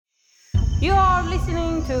You are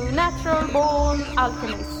listening to Natural Born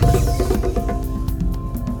Alchemist.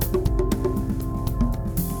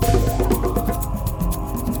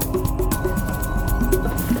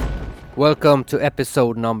 Welcome to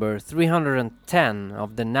episode number 310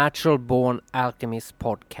 of the Natural Born Alchemist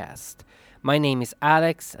podcast. My name is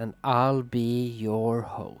Alex and I'll be your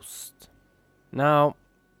host. Now,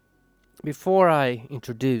 before I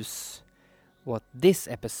introduce what this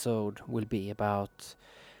episode will be about,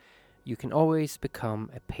 you can always become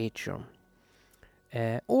a patron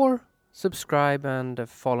or subscribe and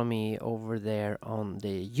follow me over there on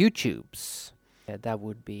the YouTubes. That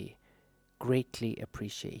would be greatly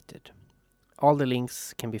appreciated. All the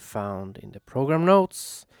links can be found in the program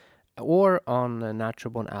notes or on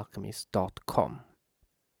naturalbornalchemist.com.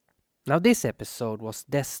 Now, this episode was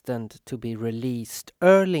destined to be released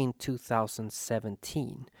early in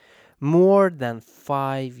 2017, more than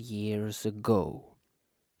 5 years ago.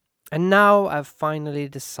 And now I've finally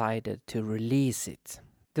decided to release it.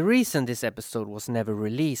 The reason this episode was never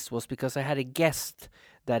released was because I had a guest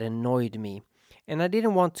that annoyed me, and I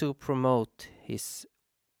didn't want to promote his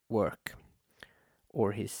work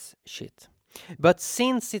or his shit. But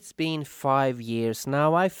since it's been 5 years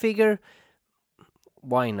now, I figure,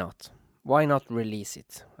 why not? Why not release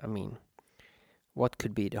it? I mean, what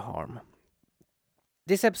could be the harm?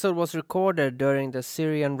 This episode was recorded during the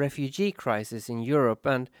Syrian refugee crisis in Europe,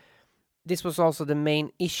 and this was also the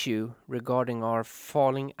main issue regarding our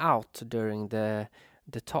falling out during the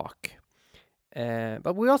talk.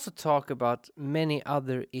 But we also talk about many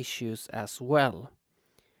other issues as well.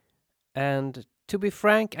 And to be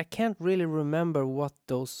frank, I can't really remember what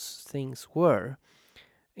those things were.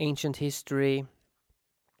 Ancient history,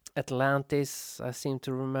 Atlantis, I seem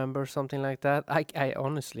to remember something like that. I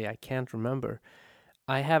honestly, I can't remember.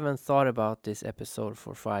 I haven't thought about this episode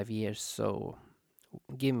for 5 years, so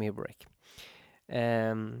give me a break.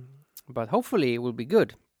 But hopefully it will be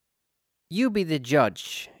good. You be the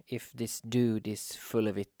judge if this dude is full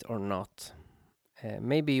of it or not.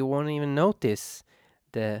 Maybe you won't even notice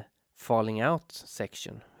the falling out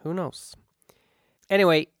section. Who knows?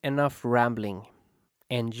 Anyway, enough rambling.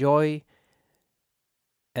 Enjoy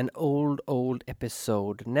an old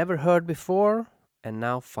episode never heard before and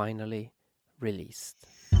now finally released.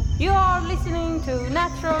 You are listening to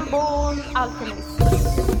Natural Born Alchemist.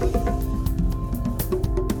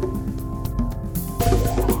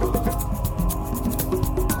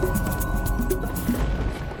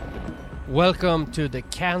 Welcome to the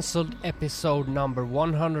cancelled episode number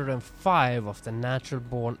 105 of the Natural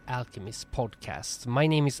Born Alchemist podcast. My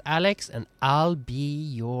name is Alex and I'll be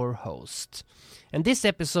your host. And this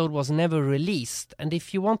episode was never released, and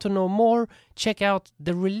if you want to know more, check out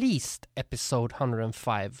the released episode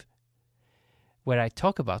 105 where I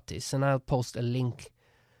talk about this, and I'll post a link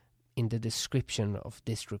in the description of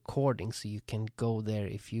this recording so you can go there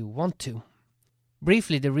if you want to.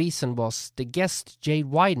 Briefly, the reason was the guest Jay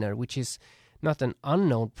Weidner, which is not an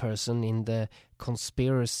unknown person in the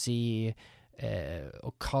conspiracy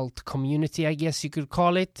occult community, I guess you could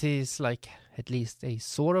call it. He's like at least a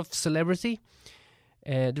sort of celebrity.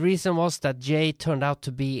 The reason was that Jay turned out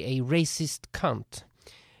to be a racist cunt.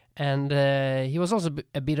 And he was also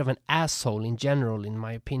a bit of an asshole in general, in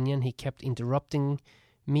my opinion. He kept interrupting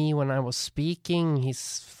me when I was speaking.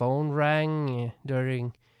 His phone rang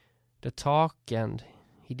during the talk, and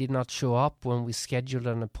he did not show up when we scheduled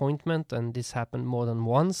an appointment, and this happened more than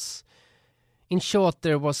once. In short,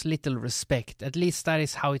 there was little respect. At least that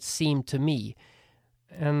is how it seemed to me.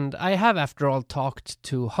 And I have, after all, talked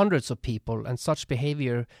to hundreds of people, and such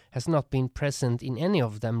behavior has not been present in any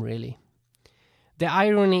of them, really. The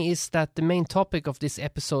irony is that the main topic of this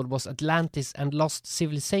episode was Atlantis and lost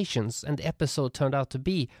civilizations, and the episode turned out to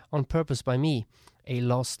be, on purpose by me, a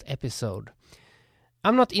lost episode.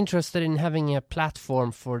 I'm not interested in having a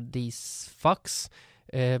platform for these fucks,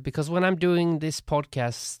 because when I'm doing this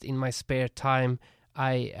podcast in my spare time,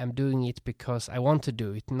 I am doing it because I want to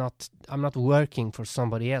do it. I'm not working for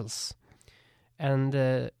somebody else.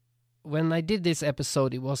 And when I did this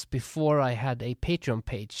episode, it was before I had a Patreon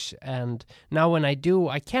page. And now when I do,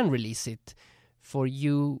 I can release it for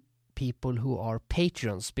you people who are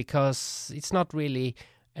patrons, because it's not really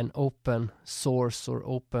an open source or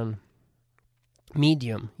open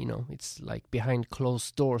medium, it's like behind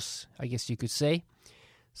closed doors, I guess you could say.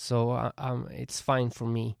 So it's fine for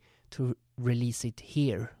me to release it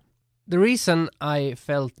here. The reason I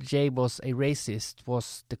felt Jay was a racist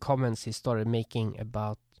was the comments he started making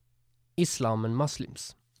about Islam and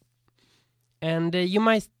Muslims. And you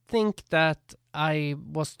might think that I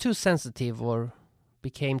was too sensitive or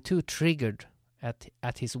became too triggered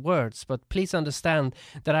at his words, but please understand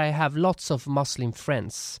that I have lots of Muslim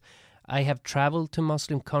friends. I have traveled to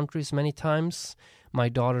Muslim countries many times. My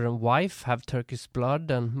daughter and wife have Turkish blood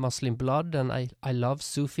and Muslim blood, and I love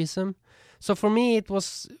Sufism. So for me it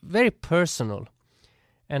was very personal.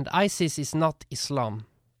 And ISIS is not Islam.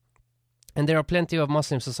 And there are plenty of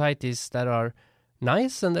Muslim societies that are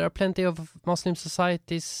nice, and there are plenty of Muslim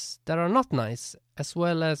societies that are not nice, as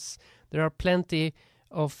well as there are plenty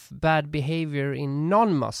of bad behavior in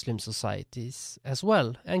non-Muslim societies as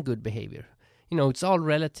well, and good behavior. You know, it's all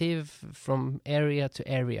relative from area to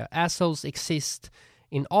area. Assholes exist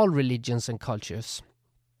in all religions and cultures.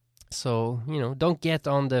 So, you know, don't get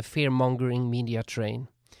on the fear-mongering media train.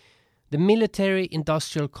 The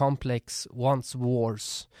military-industrial complex wants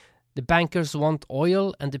wars. The bankers want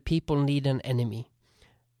oil, and the people need an enemy.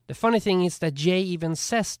 The funny thing is that Jay even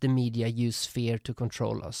says the media use fear to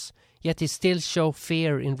control us, yet he still show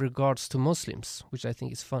fear in regards to Muslims, which I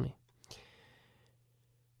think is funny.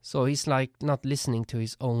 So he's like not listening to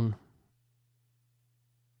his own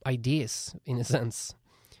ideas, in a sense.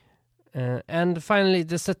 And finally,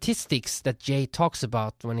 the statistics that Jay talks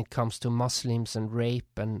about when it comes to Muslims and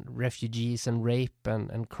rape and refugees and rape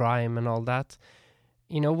and crime and all that.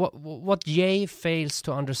 You know, what Jay fails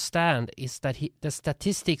to understand is that the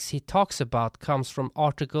statistics he talks about comes from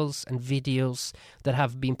articles and videos that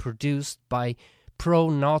have been produced by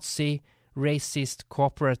pro-Nazi, racist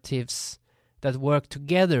cooperatives that work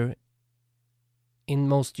together in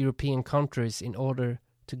most European countries in order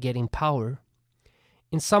to get in power.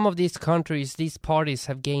 In some of these countries, these parties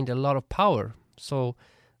have gained a lot of power, so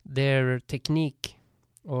their technique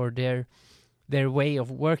or their way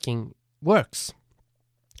of working works.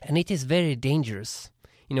 And it is very dangerous.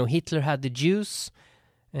 You know, Hitler had the Jews,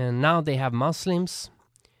 and now they have Muslims.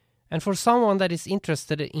 And for someone that is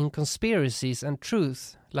interested in conspiracies and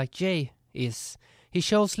truth, like Jay is, he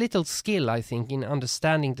shows little skill, I think, in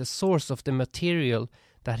understanding the source of the material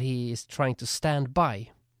that he is trying to stand by.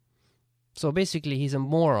 So basically, he's a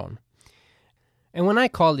moron. And when I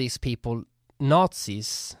call these people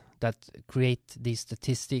Nazis that create these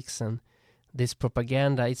statistics and this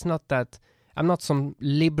propaganda, it's not that I'm not some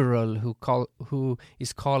liberal who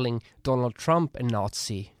is calling Donald Trump a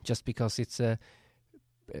Nazi just because it's a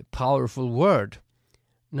powerful word.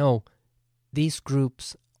 No, these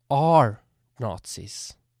groups are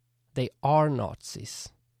Nazis. They are Nazis.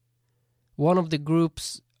 One of the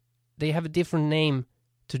groups, they have a different name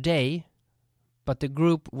today, but the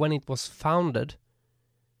group, when it was founded,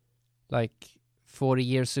 like 40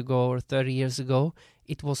 years ago or 30 years ago,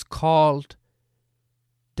 it was called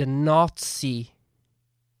the Nazi,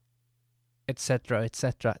 etc.,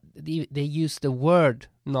 etc. They use the word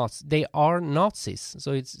Nazi. They are Nazis.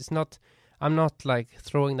 So it's not, I'm not like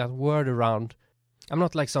throwing that word around. I'm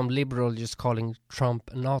not like some liberal just calling Trump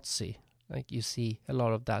a Nazi. Like you see a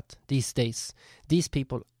lot of that these days. These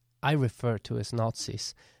people I refer to as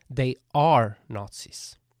Nazis. They are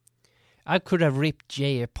Nazis. I could have ripped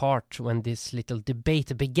Jay apart when this little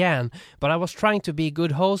debate began, but I was trying to be a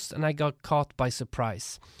good host and I got caught by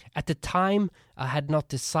surprise. At the time, I had not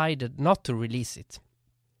decided not to release it.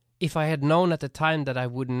 If I had known at the time that I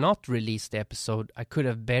would not release the episode, I could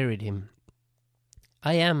have buried him.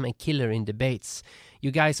 I am a killer in debates.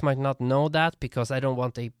 You guys might not know that because I don't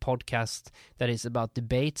want a podcast that is about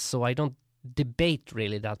debates, so I don't debate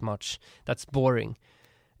really that much. That's boring.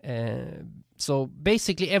 So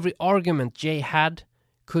basically every argument Jay had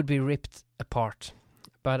could be ripped apart.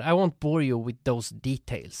 But I won't bore you with those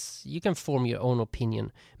details. You can form your own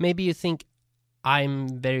opinion. Maybe you think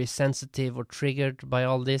I'm very sensitive or triggered by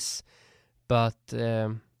all this, but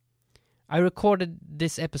I recorded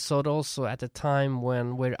this episode also at a time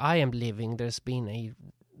when where I am living there's been a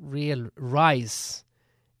real rise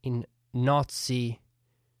in Nazi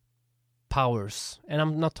powers. And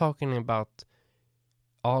I'm not talking about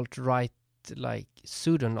alt-right like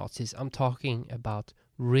pseudo-Nazis. I'm talking about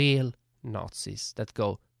real Nazis that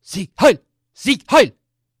go Sieg Heil! Sieg Heil!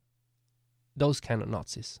 Those kind of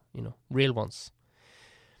Nazis, you know, real ones.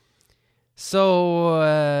 So,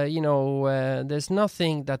 there's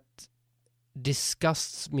nothing that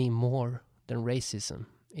disgusts me more than racism.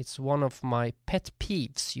 It's one of my pet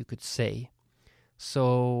peeves, you could say.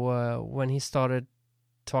 So, when he started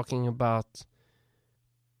talking about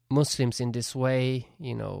Muslims in this way,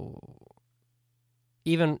 you know,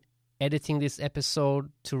 even editing this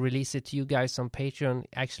episode to release it to you guys on Patreon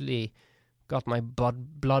actually got my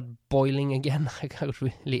blood boiling again. I got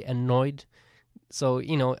really annoyed. So,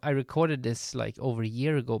 you know, I recorded this like over a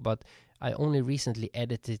year ago, but I only recently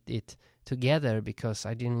edited it together because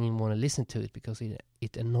I didn't even want to listen to it because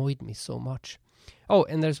it annoyed me so much. Oh,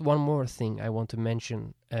 and there's one more thing I want to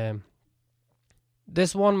mention.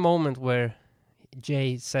 There's one moment where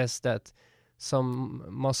Jay says that some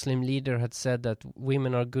Muslim leader had said that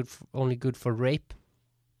women are only good for rape.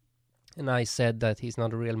 And I said that he's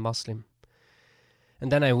not a real Muslim.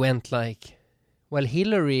 And then I went like, well,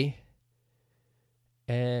 Hillary,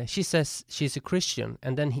 she says she's a Christian.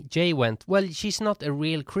 And then Jay went, well, she's not a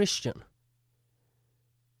real Christian.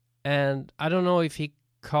 And I don't know if he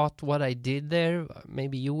caught what I did there.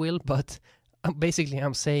 Maybe you will. But basically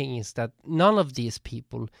I'm saying is that none of these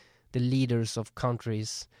people, the leaders of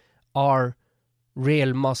countries, are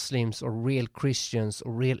real Muslims or real Christians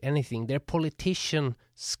or real anything. They're politician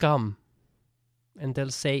scum. And they'll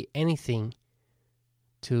say anything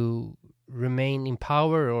to remain in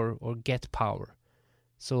power or get power.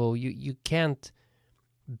 So you can't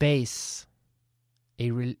base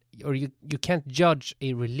you can't judge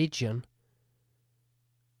a religion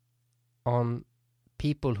on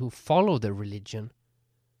people who follow the religion,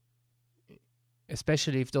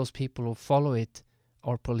 especially if those people who follow it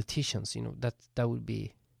are politicians. That would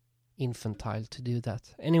be infantile to do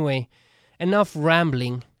that. Anyway, enough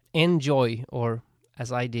rambling. Enjoy, or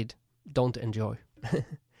as I did, don't enjoy.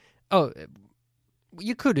 Oh,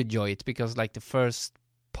 you could enjoy it because like the first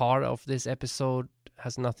part of this episode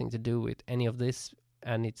has nothing to do with any of this,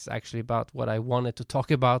 and it's actually about what I wanted to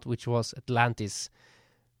talk about, which was Atlantis.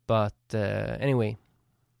 But anyway,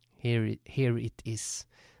 here it is,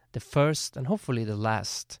 the first and hopefully the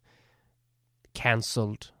last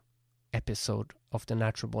cancelled episode of the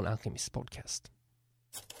Natural Born Alchemist podcast.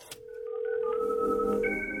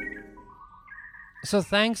 So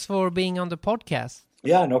thanks for being on the podcast.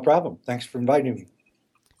 Yeah, no problem. Thanks for inviting me.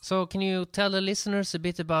 So can you tell the listeners a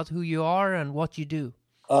bit about who you are and what you do?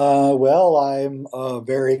 Well, I'm a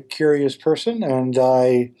very curious person, and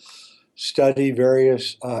I study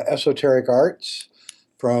various esoteric arts,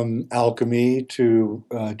 from alchemy to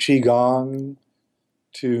qigong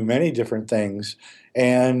to many different things.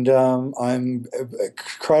 And I'm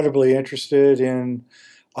incredibly interested in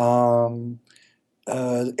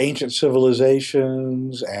ancient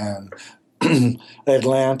civilizations and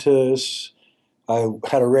Atlantis. I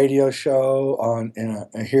had a radio show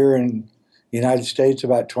here in the United States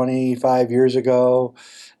about 25 years ago,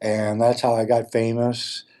 and that's how I got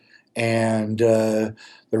famous. And the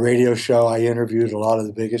radio show, I interviewed a lot of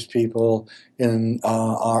the biggest people in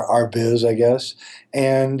our biz, I guess.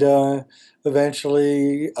 And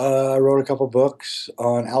eventually I wrote a couple books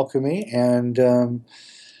on alchemy, and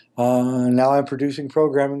now I'm producing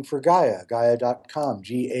programming for Gaia, Gaia.com,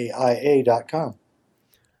 Gaia.com.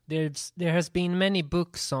 There has been many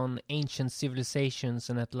books on ancient civilizations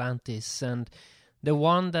and Atlantis, and the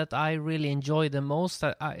one that I really enjoy the most,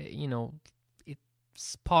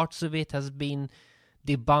 parts of it has been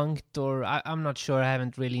debunked, or I'm not sure. I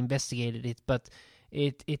haven't really investigated it, but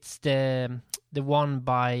it's the one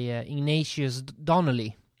by Ignatius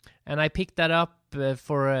Donnelly, and I picked that up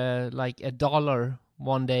for like $1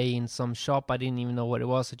 one day in some shop. I didn't even know what it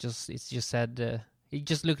was. It just said it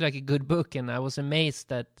just looked like a good book, and I was amazed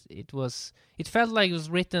that it felt like it was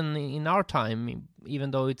written in our time,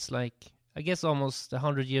 even though it's like, I guess, almost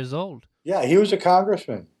 100 years old. Yeah, he was a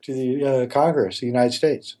congressman to the Congress of the United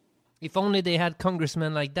States. If only they had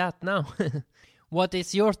congressmen like that now. What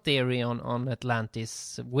is your theory on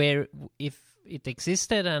Atlantis? Where, if it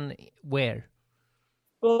existed, and where?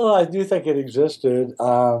 Well, I do think it existed.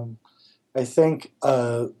 I think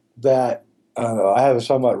that I have a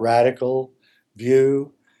somewhat radical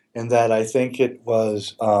view in that I think it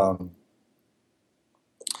was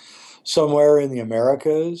somewhere in the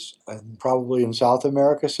Americas, and probably in South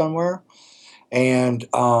America somewhere. And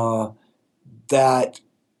that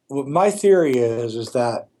my theory is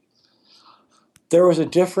that there was a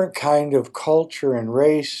different kind of culture and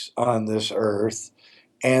race on this earth,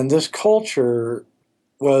 and this culture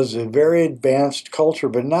was a very advanced culture,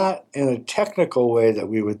 but not in a technical way that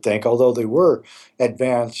we would think, although they were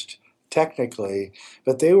advanced technically,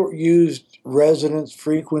 but they used resonance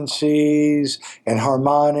frequencies and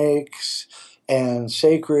harmonics and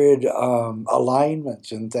sacred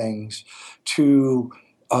alignments and things to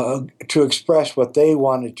express what they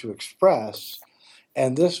wanted to express.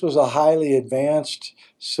 And this was a highly advanced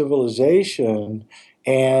civilization,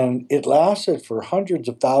 and it lasted for hundreds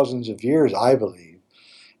of thousands of years, I believe.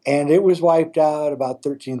 And it was wiped out about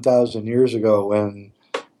 13,000 years ago when,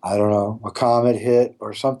 I don't know, a comet hit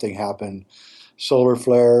or something happened, solar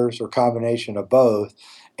flares or combination of both,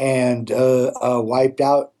 and wiped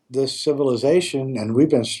out this civilization, and we've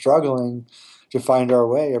been struggling to find our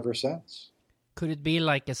way ever since. Could it be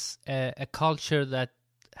like a culture that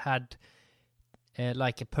had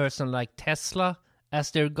like a person like Tesla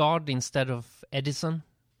as their god instead of Edison?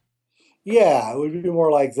 Yeah, it would be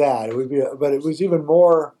more like that. It would be, but it was even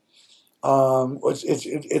more.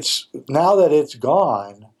 It's now that it's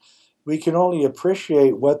gone, we can only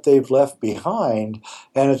appreciate what they've left behind,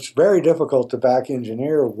 and it's very difficult to back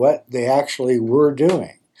engineer what they actually were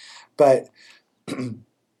doing. But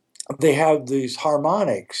they have these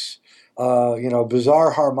harmonics,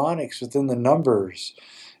 bizarre harmonics within the numbers,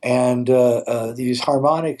 and these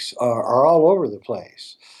harmonics are all over the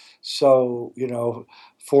place. So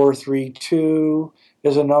 432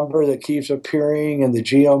 is a number that keeps appearing in the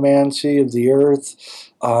geomancy of the Earth.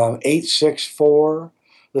 864,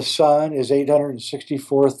 the Sun, is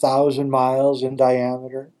 864,000 miles in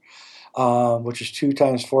diameter. Which is 2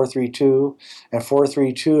 times 432. And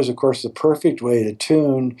 432 is, of course, the perfect way to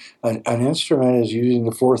tune an instrument is using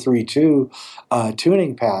the 432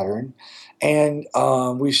 tuning pattern. And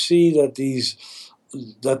we see that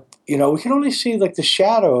we can only see like the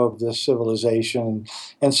shadow of this civilization.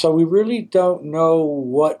 And so we really don't know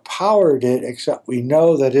what powered it, except we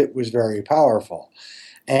know that it was very powerful.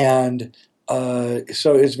 And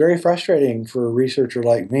so it's very frustrating for a researcher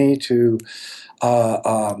like me to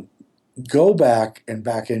go back and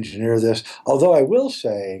back engineer this. Although I will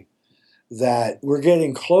say that we're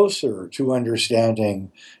getting closer to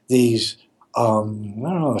understanding these,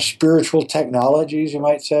 spiritual technologies, you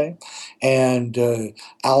might say, and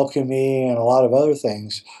alchemy and a lot of other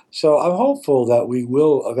things. So I'm hopeful that we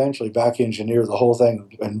will eventually back engineer the whole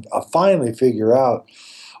thing and finally figure out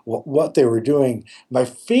what they were doing. My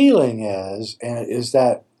feeling is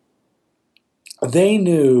that they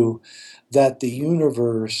knew that the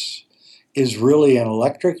universe is really an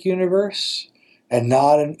electric universe and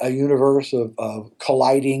not a universe of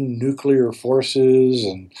colliding nuclear forces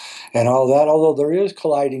and all that, although there is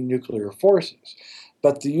colliding nuclear forces.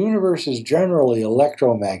 But the universe is generally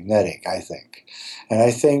electromagnetic, I think. And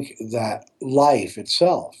I think that life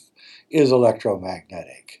itself is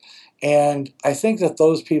electromagnetic. And I think that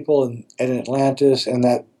those people in Atlantis and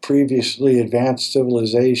that previously advanced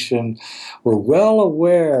civilization were well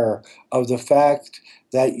aware of the fact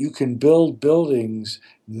that you can build buildings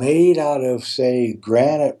made out of, say,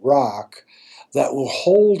 granite rock that will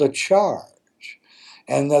hold a charge,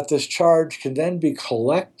 and that this charge can then be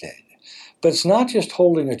collected. But it's not just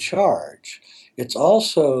holding a charge. It's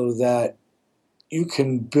also that you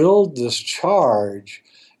can build this charge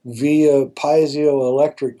via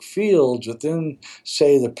piezoelectric fields within,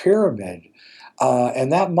 say, the pyramid.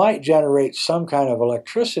 And that might generate some kind of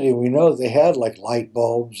electricity. We know they had like light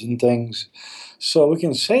bulbs and things. So we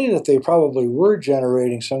can say that they probably were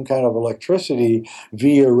generating some kind of electricity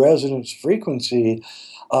via resonance frequency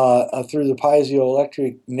through the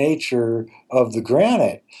piezoelectric nature of the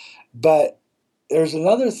granite. But there's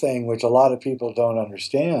another thing which a lot of people don't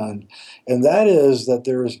understand, and that is that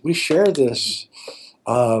we share this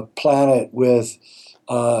planet with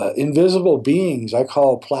invisible beings I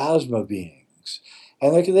call plasma beings.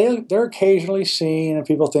 And they're occasionally seen, and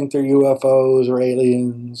people think they're UFOs or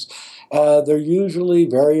aliens. They're usually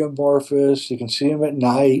very amorphous. You can see them at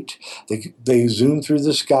night. They zoom through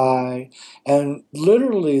the sky. And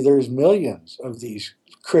literally, there's millions of these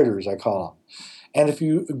critters, I call them. And if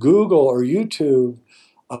you Google or YouTube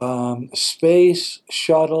Space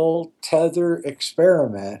Shuttle Tether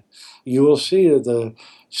Experiment, you will see that the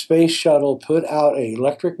space shuttle put out an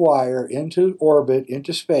electric wire into orbit,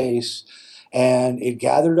 into space, and it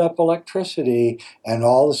gathered up electricity, and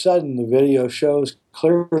all of a sudden the video shows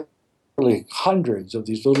clearly hundreds of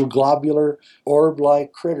these little globular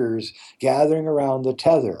orb-like critters gathering around the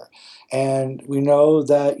tether. And we know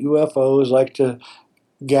that UFOs like to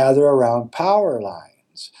gather around power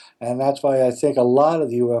lines. And that's why I think a lot of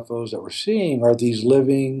the UFOs that we're seeing are these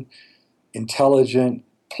living, intelligent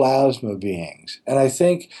plasma beings. And I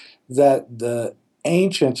think that the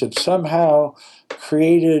ancients had somehow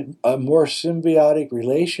created a more symbiotic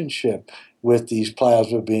relationship with these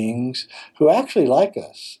plasma beings who actually like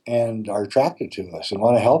us and are attracted to us and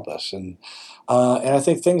want to help us. And I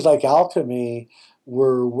think things like alchemy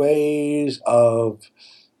were ways of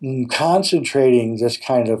concentrating this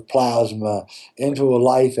kind of plasma into a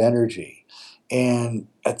life energy. And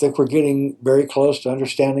I think we're getting very close to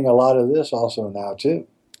understanding a lot of this also now too.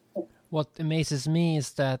 What amazes me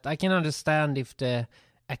is that I can understand if the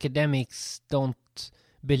academics don't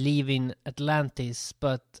believe in Atlantis,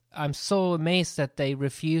 but I'm so amazed that they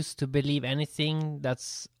refuse to believe anything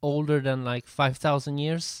that's older than like 5,000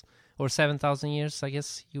 years or 7,000 years, I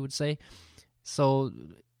guess you would say. So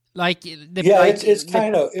like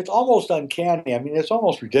it's almost uncanny. I mean, it's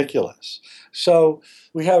almost ridiculous. So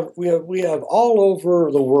we have all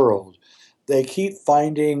over the world they keep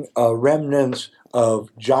finding remnants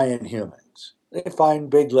of giant humans. They find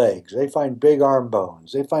big legs, they find big arm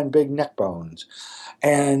bones, they find big neck bones,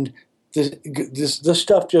 and this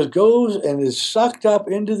stuff just goes and is sucked up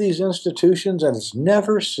into these institutions, and it's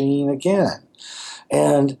never seen again.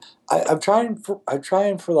 And I'm trying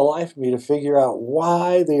for the life of me to figure out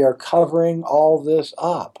why they are covering all this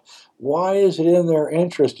up. Why is it in their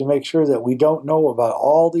interest to make sure that we don't know about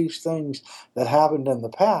all these things that happened in the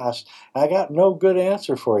past? And I got no good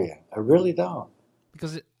answer for you. I really don't.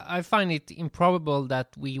 Because I find it improbable that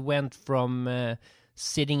we went from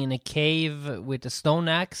sitting in a cave with a stone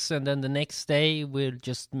axe, and then the next day we'll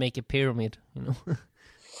just make a pyramid, you know.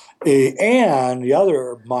 And the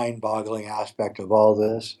other mind-boggling aspect of all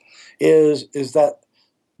this is that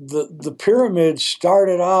the pyramids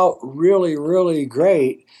started out really, really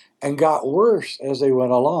great and got worse as they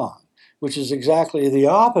went along, which is exactly the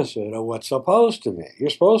opposite of what's supposed to be.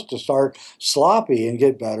 You're supposed to start sloppy and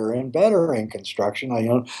get better and better in construction.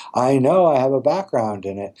 I know I have a background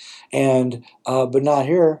in it, and but not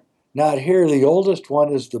here. Not here. The oldest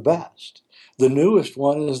one is the best. The newest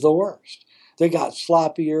one is the worst. They got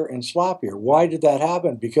sloppier and sloppier. Why did that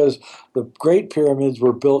happen? Because the Great Pyramids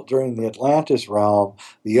were built during the Atlantis realm.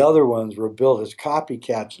 The other ones were built as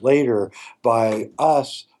copycats later by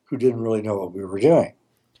us who didn't really know what we were doing.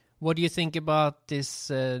 What do you think about this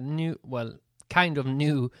kind of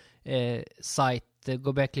new site, the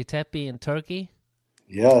Göbekli Tepe in Turkey?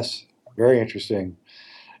 Yes, very interesting.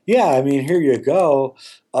 Yeah, I mean, here you go.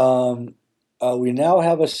 We now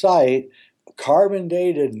have a site, carbon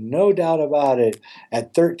dated, no doubt about it,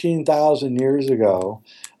 at 13,000 years ago.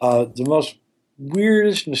 The most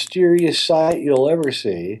weirdest, mysterious site you'll ever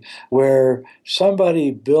see, where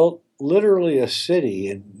somebody built literally a city,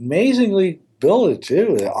 and amazingly built it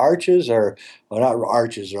too. The arches are, well, not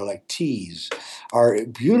arches, they're like T's, are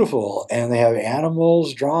beautiful, and they have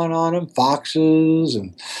animals drawn on them, foxes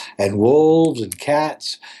and wolves and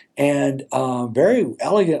cats, and very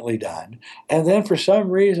elegantly done. And then for some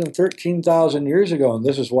reason, 13,000 years ago, and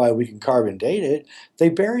this is why we can carbon date it, they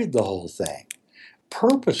buried the whole thing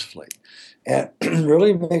purposefully. And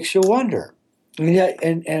really makes you wonder.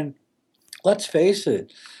 And let's face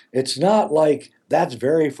it, it's not like that's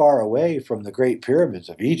very far away from the Great Pyramids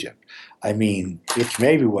of Egypt. I mean, it's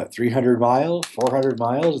maybe 300 miles, 400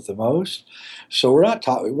 miles at the most. So we're not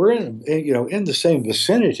talking. We're in the same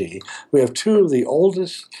vicinity. We have two of the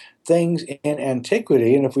oldest things in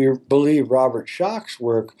antiquity, and if we believe Robert Schoch's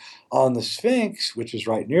work on the Sphinx, which is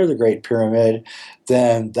right near the Great Pyramid,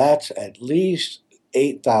 then that's at least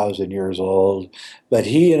 8,000 years old. But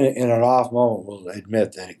he, in an off moment, will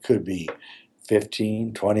admit that it could be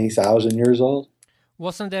 15, 20,000 years old.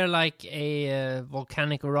 Wasn't there like a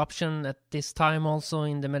volcanic eruption at this time also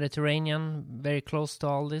in the Mediterranean, very close to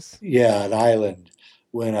all this? Yeah, an island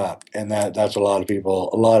went up, and that's a lot of people.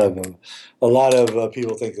 A lot of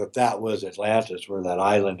people think that was Atlantis, where that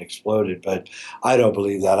island exploded. But I don't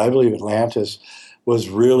believe that. I believe Atlantis was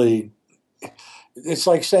really. It's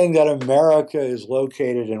like saying that America is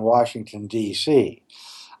located in Washington, D.C.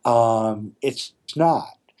 It's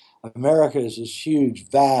not. America is this huge,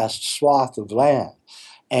 vast swath of land,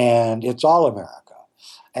 and it's all America.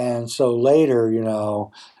 And so later,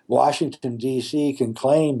 Washington, D.C. can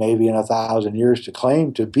claim maybe in 1,000 years to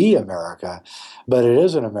claim to be America, but it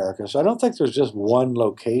isn't America. So I don't think there's just one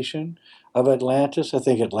location of Atlantis. I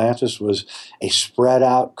think Atlantis was a spread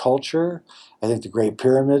out culture. I think the Great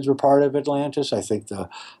Pyramids were part of Atlantis. I think a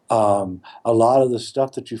lot of the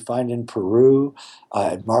stuff that you find in Peru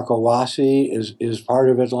at Marcohuasi is part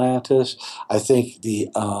of Atlantis. I think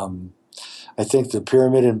the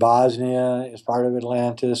pyramid in Bosnia is part of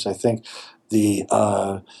Atlantis. I think there's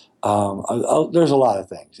a lot of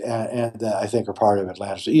things, and that I think are part of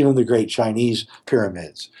Atlantis. Even the great Chinese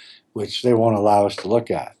pyramids, which they won't allow us to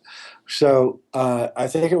look at. So I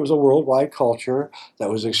think it was a worldwide culture that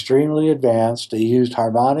was extremely advanced. They used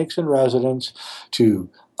harmonics and resonance to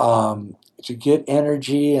get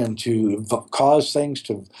energy and to cause things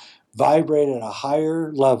to vibrate at a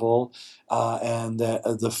higher level, and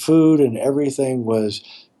the food and everything was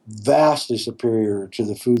vastly superior to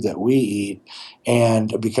the food that we eat,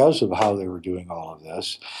 and because of how they were doing all of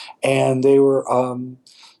this, and they were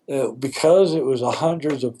because it was a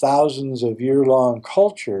hundreds of thousands of year-long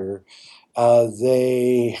culture,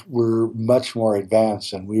 they were much more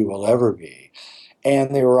advanced than we will ever be.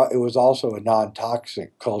 And it was also a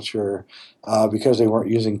non-toxic culture because they weren't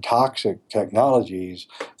using toxic technologies.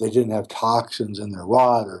 They didn't have toxins in their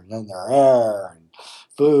water and in their air and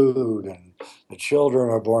food, and the children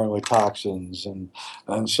are born with toxins. And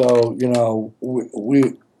so,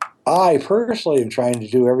 I personally am trying to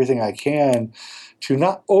do everything I can to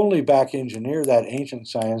not only back engineer that ancient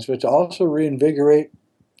science, but to also reinvigorate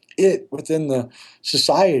it within the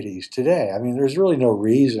societies today. I mean, there's really no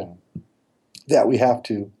reason that we have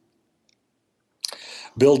to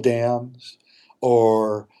build dams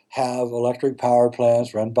or have electric power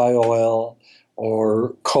plants run by oil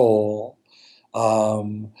or coal.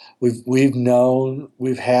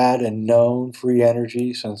 We've had and known free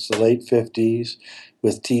energy since the late 50s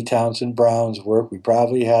with T. Townsend Brown's work. We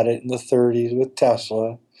probably had it in the 30s with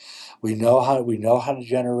Tesla. We know how to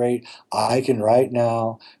generate. I can right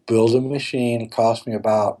now build a machine. It cost me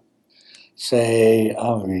about, say,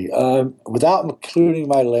 without including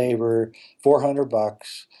my labor,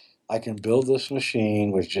 $400. I can build this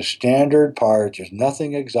machine with just standard parts. There's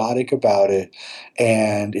nothing exotic about it,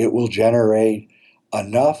 and it will generate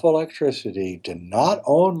enough electricity to not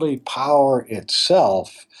only power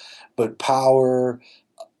itself, but power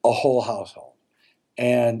a whole household.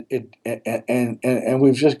 And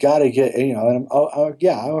we've just got to get,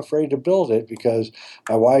 I'm afraid to build it because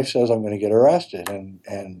my wife says I'm going to get arrested,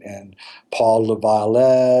 and Paul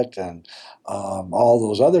LaViolette and all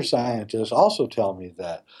those other scientists also tell me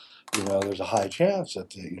that there's a high chance that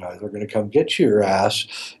they're going to come get your ass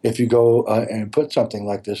if you go and put something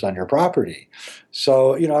like this on your property.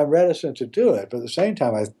 So I'm reticent to do it, but at the same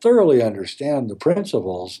time I thoroughly understand the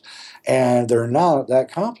principles, and they're not that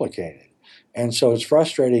complicated. And so it's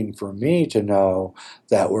frustrating for me to know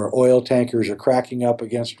that where oil tankers are cracking up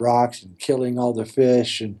against rocks and killing all the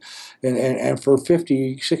fish, and for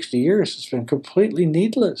 50, 60 years, it's been completely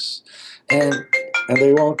needless. And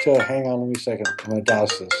they won't, hang on, let me a second, I'm going to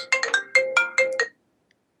douse this.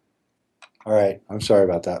 All right, I'm sorry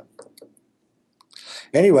about that.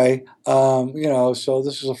 Anyway, so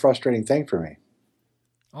this is a frustrating thing for me.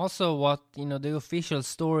 Also, what the official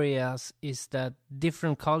story is that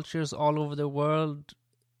different cultures all over the world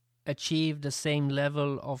achieve the same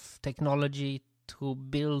level of technology to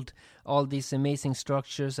build all these amazing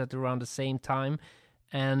structures at around the same time.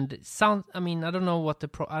 And I don't know what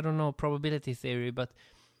I don't know probability theory, but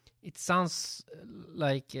it sounds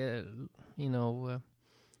like a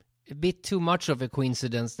bit too much of a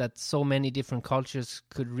coincidence that so many different cultures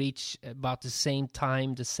could reach about the same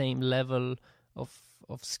time, the same level of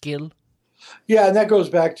skill. Yeah, and that goes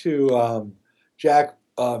back to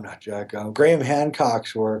Graham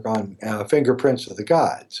Hancock's work on Fingerprints of the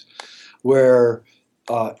Gods, where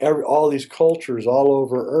all these cultures all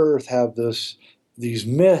over Earth have these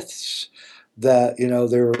myths that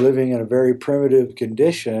they were living in a very primitive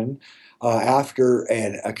condition after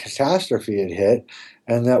a catastrophe had hit,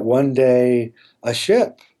 and that one day a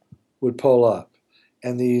ship would pull up,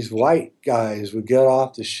 and these white guys would get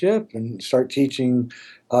off the ship and start teaching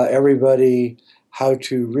everybody how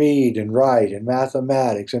to read and write and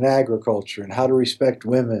mathematics and agriculture and how to respect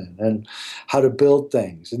women and how to build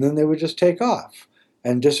things. And then they would just take off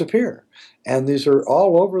and disappear. And these are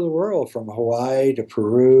all over the world, from Hawaii to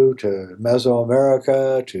Peru to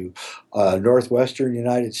Mesoamerica to northwestern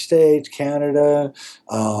United States, Canada,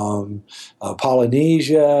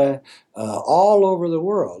 Polynesia, all over the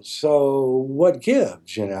world. So what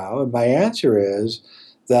gives, And my answer is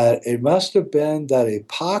that it must have been that a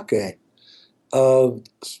pocket of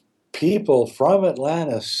people from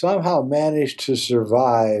Atlanta somehow managed to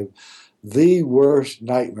survive the worst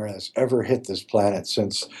nightmare that's ever hit this planet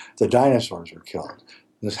since the dinosaurs were killed.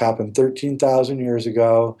 This happened 13,000 years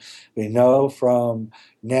ago. We know from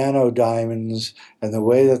nanodiamonds and the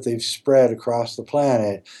way that they've spread across the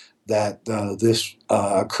planet that this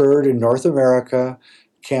occurred in North America,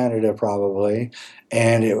 Canada probably,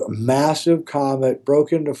 and a massive comet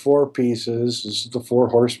broke into four pieces. This is the four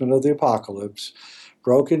horsemen of the apocalypse.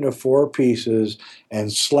 Broke into four pieces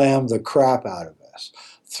and slammed the crap out of us.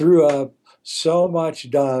 Threw up so much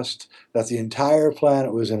dust that the entire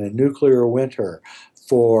planet was in a nuclear winter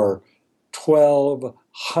for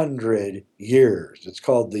 1,200 years. It's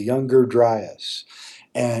called the Younger Dryas.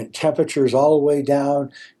 And temperatures all the way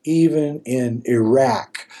down, even in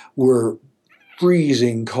Iraq, were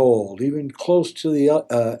freezing cold, even close to the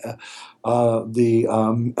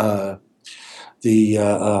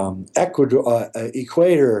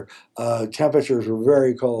equator. Temperatures were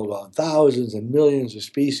very cold. Thousands and millions of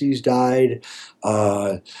species died.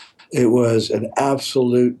 It was an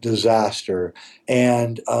absolute disaster.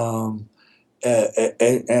 And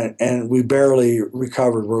and we barely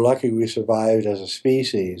recovered. We're lucky we survived as a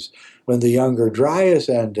species. When the Younger Dryas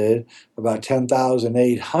ended about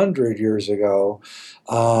 10,800 years ago,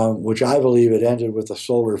 which I believe it ended with a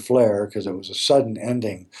solar flare because it was a sudden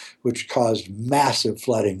ending, which caused massive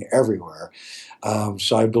flooding everywhere.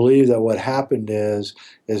 So I believe that what happened is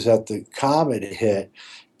that the comet hit,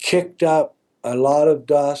 kicked up a lot of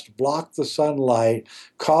dust, blocked the sunlight,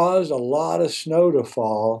 caused a lot of snow to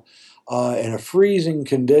fall in freezing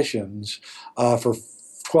conditions for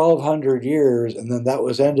 1,200 years, and then that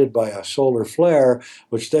was ended by a solar flare,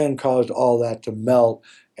 which then caused all that to melt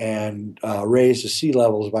and raise the sea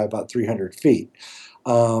levels by about 300 feet.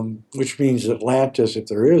 Which means Atlantis, if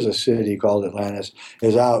there is a city called Atlantis,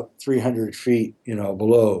 is out 300 feet,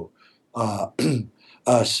 below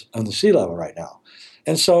us on the sea level right now.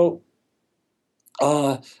 And so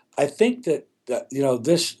I think that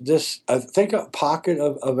I think a pocket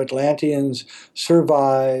of Atlanteans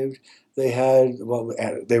survived.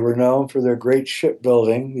 They were known for their great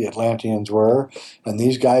shipbuilding, the Atlanteans were, and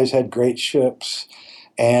these guys had great ships,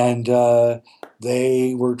 and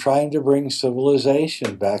they were trying to bring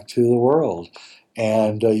civilization back to the world.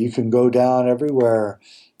 And you can go down everywhere,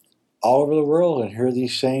 all over the world, and hear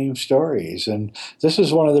these same stories. And this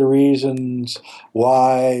is one of the reasons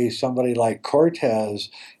why somebody like Cortez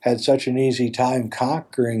had such an easy time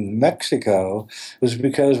conquering Mexico, was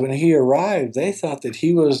because when he arrived, they thought that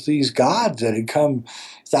he was these gods that had come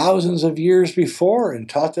thousands of years before and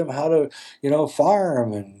taught them how to,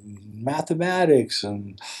 farm and mathematics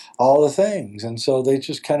and all the things. And so they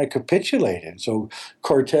just kind of capitulated. So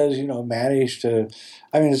Cortez, managed to,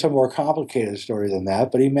 it's a more complicated story than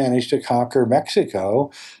that, but he managed to conquer Mexico,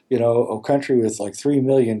 a country with like 3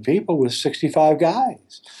 million people with 65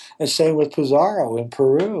 guys. And same with Pizarro in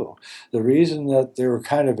Peru. The reason that they were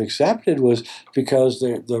kind of accepted was because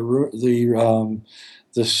the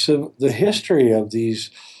history of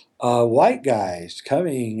these white guys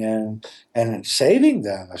coming and saving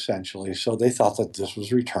them, essentially. So they thought that this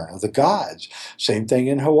was Return of the Gods. Same thing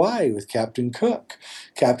in Hawaii with Captain Cook.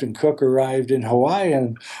 Captain Cook arrived in Hawaii,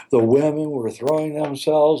 and the women were throwing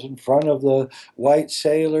themselves in front of the white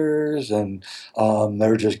sailors, and they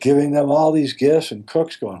were just giving them all these gifts, and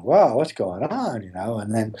Cook's going, wow, what's going on,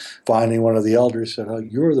 And then finally one of the elders said, oh,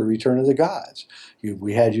 you're the Return of the Gods. You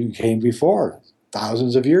came before,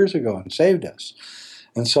 thousands of years ago, and saved us.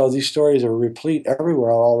 And so these stories are replete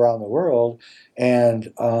everywhere, all around the world.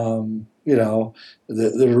 And, the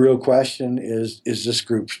real question is this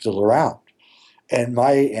group still around? And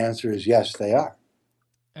my answer is yes, they are.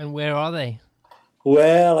 And where are they?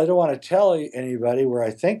 Well, I don't want to tell anybody where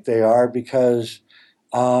I think they are because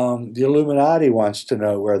the Illuminati wants to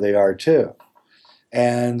know where they are too.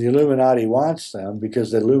 And the Illuminati wants them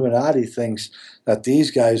because the Illuminati thinks that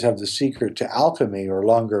these guys have the secret to alchemy or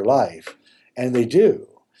longer life. And they do.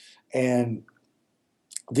 And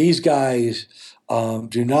these guys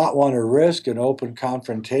do not want to risk an open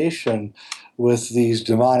confrontation with these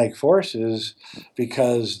demonic forces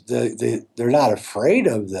because they're not afraid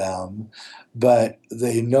of them, but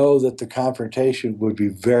they know that the confrontation would be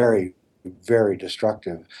very, very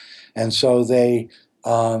destructive. And so they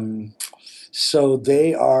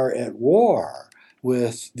are at war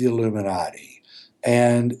with the Illuminati,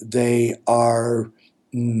 and they are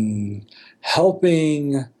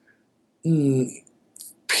helping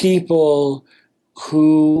people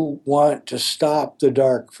who want to stop the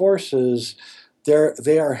dark forces.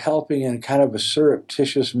 They are helping in kind of a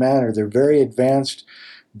surreptitious manner. They're very advanced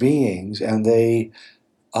beings, and they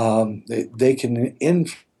can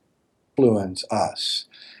influence us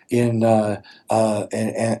in and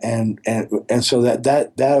so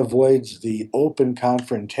that avoids the open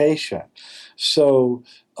confrontation. So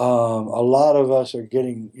a lot of us are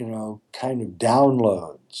getting kind of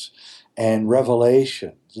downloads and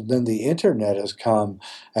revelations, and then the internet has come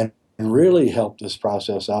and really helped this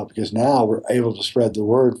process out because now we're able to spread the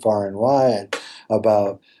word far and wide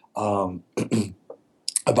about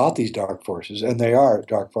about these dark forces, and they are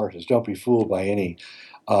dark forces. Don't be fooled by any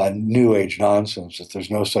New Age nonsense that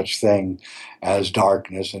there's no such thing as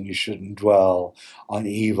darkness and you shouldn't dwell on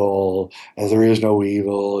evil, and there is no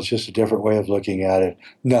evil. It's just a different way of looking at it.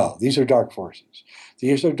 No, these are dark forces.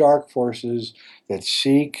 These are dark forces that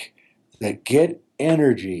get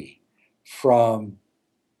energy from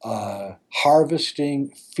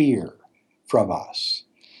harvesting fear from us.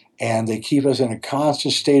 And they keep us in a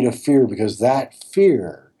constant state of fear because that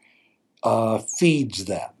fear feeds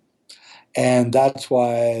them. And that's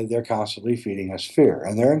why they're constantly feeding us fear.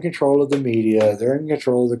 And they're in control of the media. They're in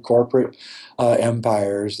control of the corporate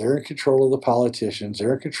empires. They're in control of the politicians.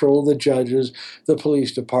 They're in control of the judges, the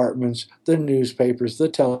police departments, the newspapers, the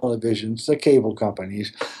televisions, the cable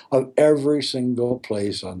companies, of every single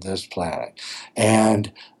place on this planet.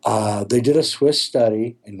 And they did a Swiss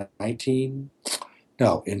study in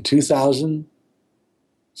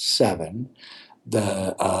 2007.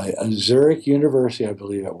 The Zurich University, I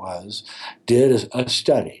believe it was, did a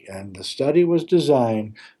study, and the study was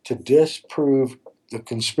designed to disprove the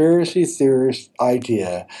conspiracy theorist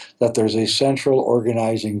idea that there's a central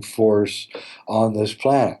organizing force on this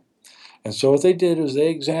planet. And so what they did is they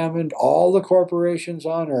examined all the corporations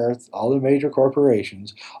on Earth, all the major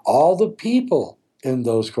corporations, all the people in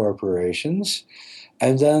those corporations,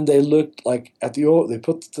 and then they looked like at they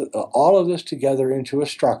put all of this together into a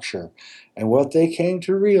structure. And what they came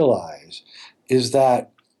to realize is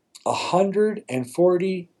that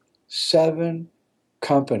 147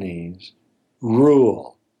 companies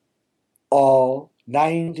rule all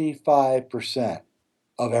 95%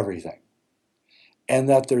 of everything. And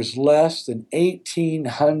that there's less than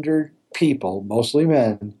 1,800 people, mostly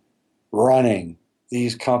men, running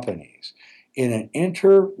these companies in an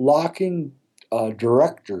interlocking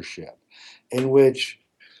directorship in which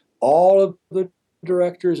all of the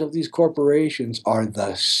directors of these corporations are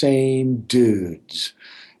the same dudes.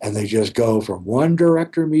 And they just go from one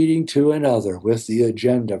director meeting to another with the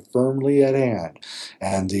agenda firmly at hand.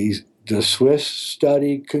 And the Swiss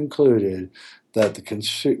study concluded that the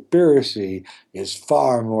conspiracy is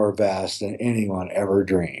far more vast than anyone ever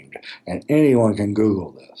dreamed. And anyone can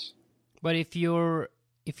Google this. But if you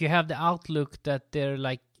have the outlook that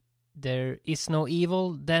there is no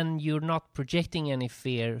evil, then you're not projecting any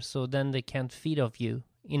fear, so then they can't feed off you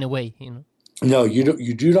in a way, you know. No,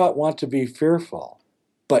 you do not want to be fearful,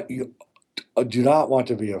 but you do not want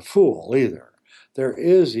to be a fool either. There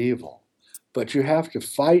is evil, but you have to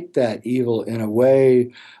fight that evil in a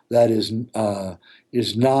way that is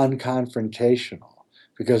non-confrontational,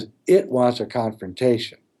 because it wants a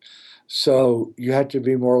confrontation. So you have to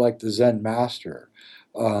be more like the Zen master,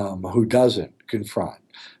 who doesn't confront.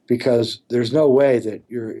 Because there's no way that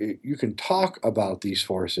you can talk about these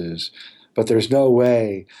forces, but there's no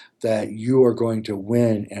way that you are going to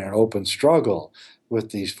win in an open struggle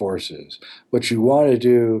with these forces. What you want to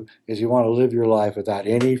do is you want to live your life without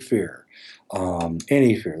any fear.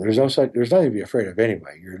 Any fear. There's nothing to be afraid of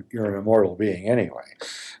anyway. You're an immortal being anyway.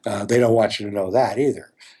 They don't want you to know that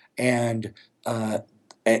either. And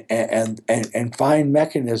find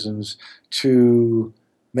mechanisms to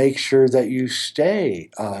make sure that you stay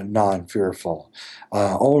non-fearful,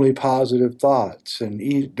 only positive thoughts, and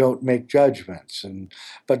don't make judgments.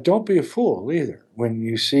 But don't be a fool either. When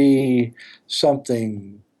you see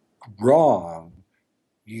something wrong,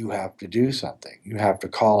 you have to do something. You have to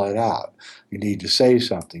call it out. You need to say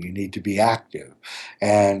something. You need to be active.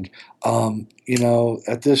 And,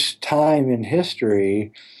 at this time in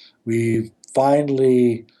history, we've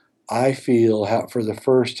finally, I feel, for the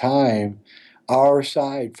first time, our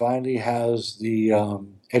side finally has the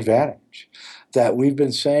advantage. That we've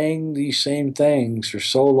been saying these same things for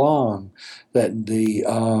so long that the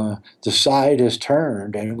side has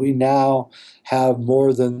turned, and we now have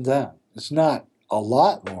more than them. It's not a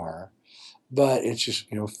lot more, but it's just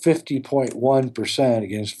 50.1%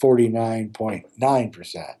 against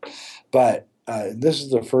 49.9%. But this is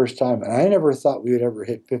the first time, and I never thought we would ever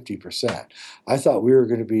hit 50%. I thought we were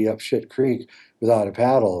going to be up shit creek without a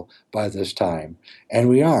paddle by this time, and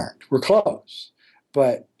we aren't. We're close.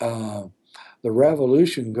 But the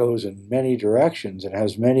revolution goes in many directions and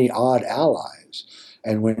has many odd allies.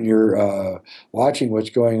 And when you're watching what's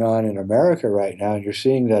going on in America right now, and you're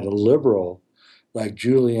seeing that a liberal like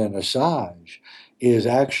Julian Assange is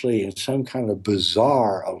actually in some kind of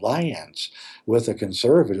bizarre alliance with a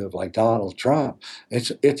conservative like Donald Trump,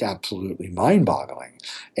 it's absolutely mind-boggling.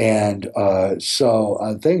 And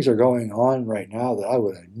so things are going on right now that I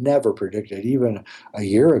would have never predicted even a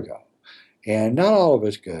year ago. And not all of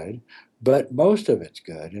it's good, but most of it's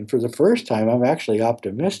good. And for the first time, I'm actually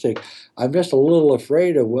optimistic. I'm just a little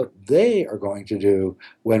afraid of what they are going to do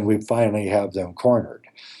when we finally have them cornered.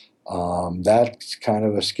 That's kind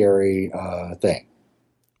of a scary thing.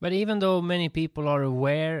 But even though many people are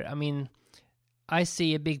aware, I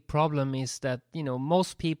see a big problem is that,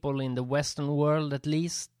 most people in the Western world at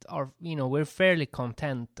least are, we're fairly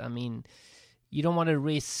content. You don't want to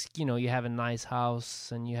risk, you have a nice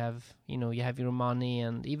house and you have your money.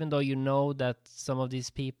 And even though that some of these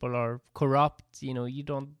people are corrupt, you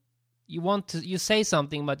say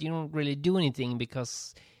something, but you don't really do anything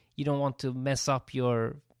because you don't want to mess up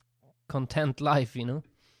your content life, you know?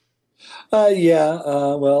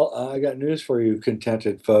 Well, I got news for you,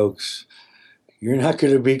 contented folks. You're not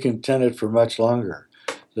going to be contented for much longer.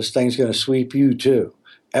 This thing's going to sweep you too.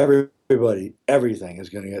 Everybody, everything is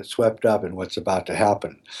going to get swept up in what's about to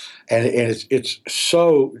happen, and it's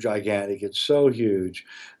so gigantic, it's so huge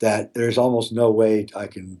that there's almost no way I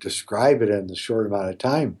can describe it in the short amount of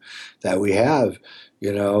time that we have.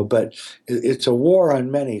 But it's a war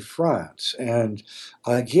on many fronts, and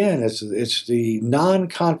again, it's the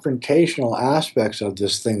non-confrontational aspects of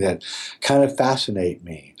this thing that kind of fascinate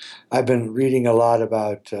me. I've been reading a lot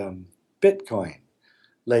about Bitcoin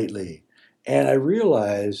lately, and I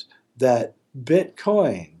realize that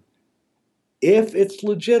Bitcoin, if it's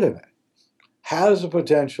legitimate, has the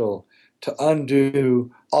potential to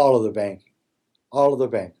undo all of the banking, all of the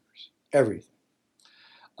bankers, everything.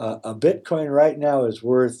 A Bitcoin right now is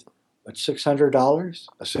worth, what, $600?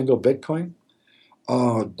 A single Bitcoin?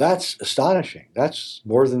 Oh, that's astonishing. That's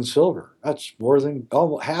more than silver. That's more than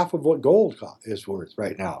almost half of what gold is worth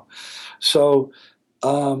right now. So,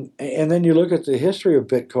 and then you look at the history of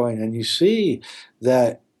Bitcoin and you see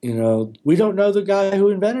that, we don't know the guy who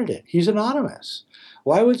invented it. He's anonymous.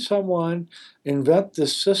 Why would someone invent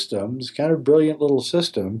this system, this kind of brilliant little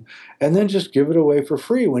system, and then just give it away for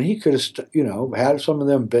free when he could have, had some of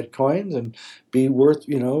them Bitcoins and be worth,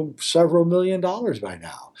 several $1,000,000 by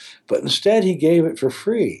now. But instead he gave it for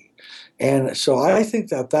free. And so I think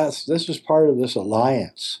this is part of this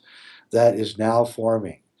alliance that is now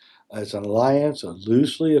forming. It's an alliance, a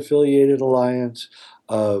loosely affiliated alliance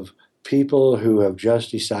of people who have just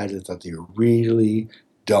decided that they really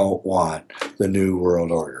don't want the New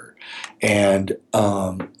World Order. And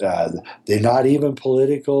they're not even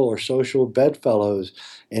political or social bedfellows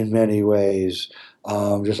in many ways.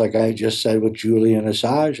 Just like I just said with Julian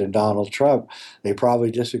Assange and Donald Trump, they probably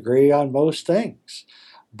disagree on most things.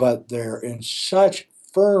 But they're in such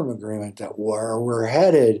firm agreement that where we're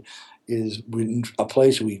headed is a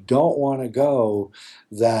place we don't want to go,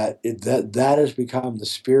 that has become the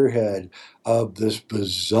spearhead of this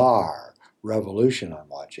bizarre revolution I'm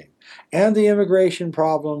watching. And the immigration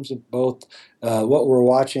problems of both what we're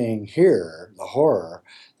watching here, the horror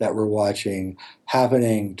that we're watching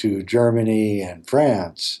happening to Germany and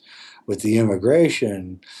France with the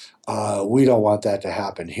immigration, we don't want that to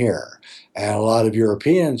happen here. And a lot of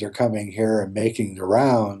Europeans are coming here and making the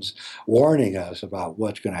rounds, warning us about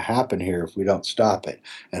what's going to happen here if we don't stop it,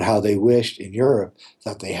 and how they wished in Europe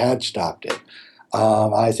that they had stopped it.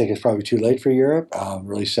 I think it's probably too late for Europe. I'm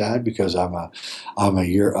really sad because I'm a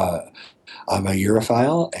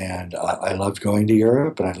Europhile, and I love going to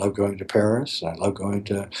Europe, and I love going to Paris, and I love going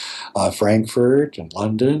to Frankfurt and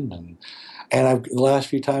London, and the last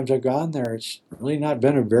few times I've gone there, it's really not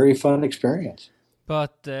been a very fun experience.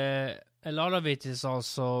 But a lot of it is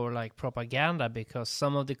also like propaganda, because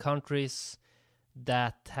some of the countries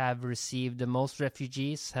that have received the most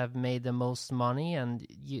refugees have made the most money, and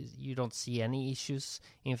you don't see any issues.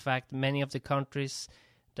 In fact, many of the countries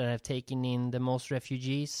that have taken in the most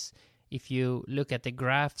refugees, if you look at the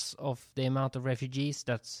graphs of the amount of refugees,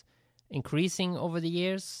 that's increasing over the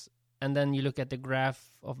years. And then you look at the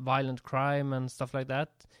graph of violent crime and stuff like that.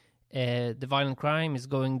 The violent crime is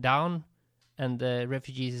going down, and the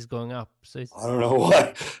refugees is going up. So I don't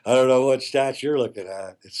know what stats you're looking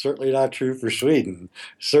at. It's certainly not true for Sweden.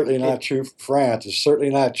 It's certainly not true for France. It's certainly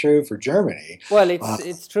not true for Germany. Well,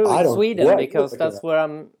 it's true in Sweden, because that's where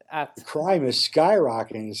I'm at. The crime is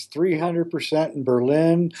skyrocketing. It's 300% in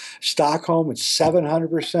Berlin. Stockholm, it's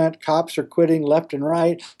 700%. Cops are quitting left and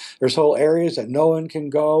right. There's whole areas that no one can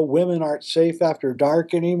go. Women aren't safe after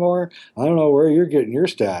dark anymore. I don't know where you're getting your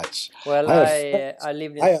stats. Well, I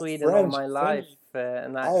lived in Sweden all my life,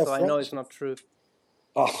 and so I know it's not true.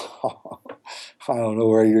 Oh, I don't know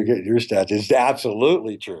where you're getting your stats. It's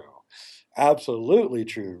absolutely true. Absolutely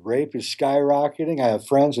true. Rape is skyrocketing. I have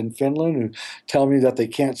friends in Finland who tell me that they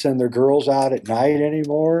can't send their girls out at night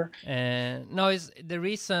anymore. No, it's the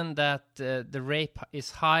reason that the rape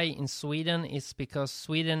is high in Sweden is because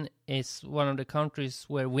Sweden is one of the countries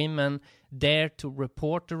where women dare to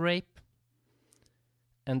report the rape.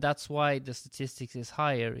 And that's why the statistics is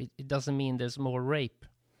higher. It doesn't mean there's more rape.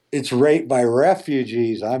 It's rape by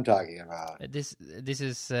refugees I'm talking about. This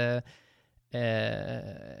is...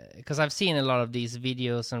 because I've seen a lot of these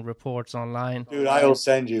videos and reports online. Dude, I will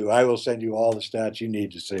send you all the stats you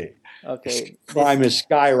need to see. Okay. Crime is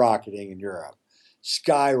skyrocketing in Europe.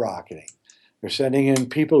 Skyrocketing. They're sending in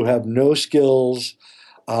people who have no skills.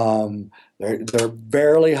 They're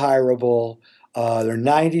barely hireable. They're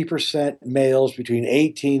 90% males between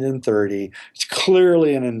 18 and 30. It's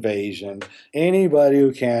clearly an invasion. Anybody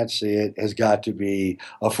who can't see it has got to be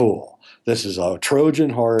a fool. This is a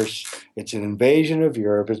Trojan horse. It's an invasion of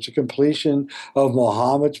Europe. It's a completion of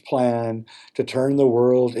Muhammad's plan to turn the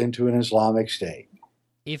world into an Islamic state.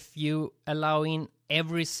 If you allow in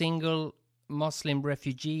every single Muslim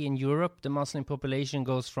refugee in Europe, the Muslim population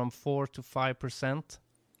goes from 4 to 5%.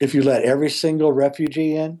 If you let every single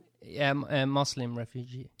refugee in? Yeah, a Muslim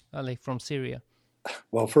refugee, like from Syria.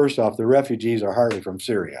 Well, first off, the refugees are hardly from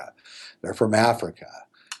Syria. They're from Africa.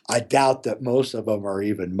 I doubt that most of them are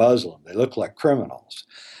even Muslim. They look like criminals.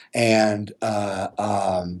 And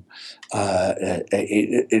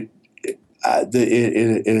it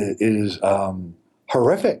is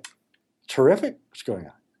horrific. Terrific what's going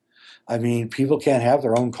on. I mean, people can't have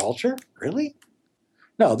their own culture? Really?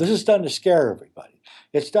 No, this is done to scare everybody.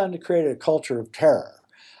 It's done to create a culture of terror.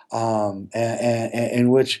 In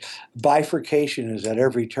which bifurcation is at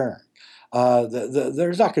every turn.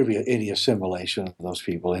 There's not going to be any assimilation of those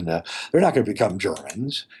people into. They're not going to become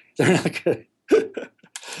Germans. They're not going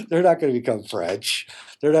to become French.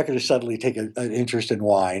 They're not going to suddenly take an interest in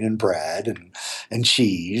wine and bread and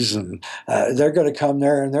cheese. And they're going to come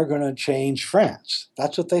there and they're going to change France.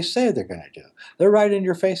 That's what they say they're going to do. They're right in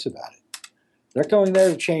your face about it. They're going there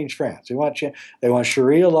to change France. They want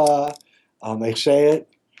Sharia law. They say it.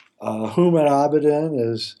 Huma Abedin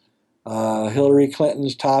is Hillary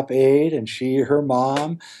Clinton's top aide, and her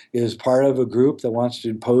mom is part of a group that wants to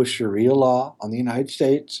impose Sharia law on the United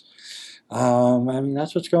States. I mean,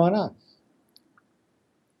 that's what's going on.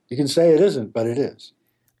 You can say it isn't, but it is.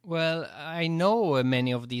 Well, I know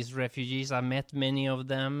many of these refugees. I met many of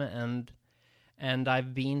them, and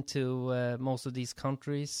I've been to most of these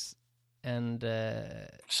countries. And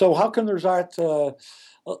so, how come there's not?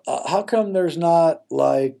 How come there's not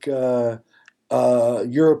like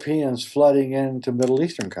Europeans flooding into Middle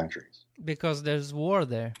Eastern countries? Because there's war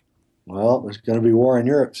there. Well, there's going to be war in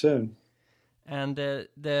Europe soon. And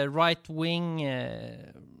the right-wing,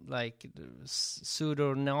 like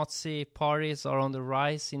pseudo-Nazi parties are on the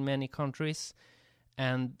rise in many countries.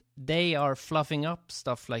 And they are fluffing up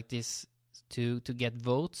stuff like this to get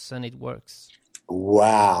votes, and it works.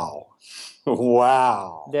 Wow.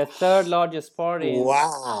 Wow. The third largest party.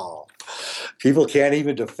 Wow. People can't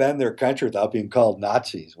even defend their country without being called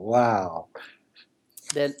Nazis. Wow.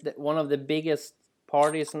 One of the biggest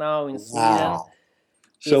parties now in Sweden. Wow.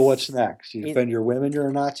 So what's next? You defend your women, you're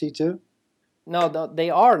a Nazi too? No, they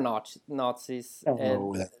are not Nazis.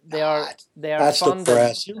 No, they are That's funded. The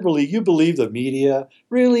press. You believe the media?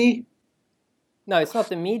 Really? No, it's not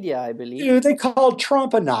the media, I believe. Dude, they called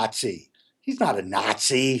Trump a Nazi. He's not a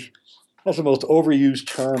Nazi. That's the most overused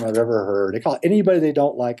term I've ever heard. They call anybody they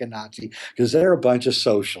don't like a Nazi because they're a bunch of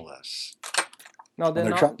socialists. No, they're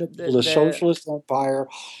not. Trying to build a socialist empire.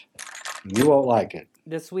 You won't like it.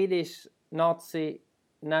 The Swedish Nazi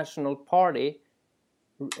National Party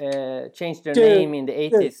changed their name in the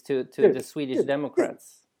 80s to the Swedish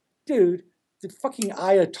Democrats. Dude, the fucking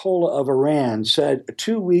Ayatollah of Iran said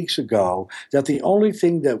 2 weeks ago that the only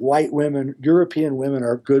thing that white women, European women,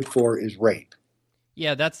 are good for is rape.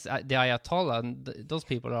 Yeah, that's the Ayatollah. And those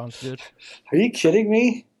people aren't good. Are you kidding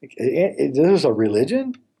me? This is a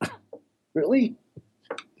religion? Really?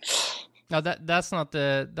 No, that's not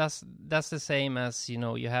that's the same as,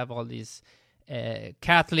 you have all these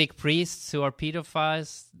Catholic priests who are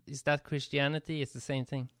pedophiles. Is that Christianity? It's the same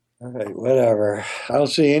thing. All right, whatever. I don't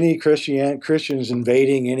see any Christians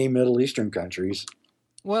invading any Middle Eastern countries.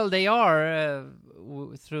 Well, they are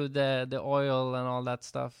through the oil and all that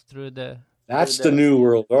stuff. That's the New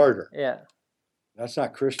World Order. Yeah. That's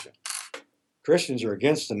not Christian. Christians are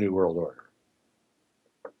against the New World Order.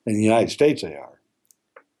 In the United States, they are.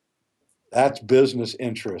 That's business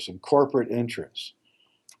interests and corporate interests.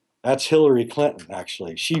 That's Hillary Clinton,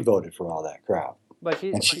 actually. She voted for all that crap.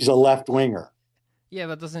 And she's a left-winger. Yeah,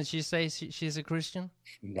 but doesn't she say she's a Christian?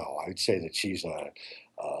 No, I would say that she's a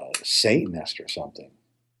Satanist or something.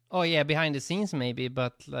 Oh, yeah, behind the scenes maybe,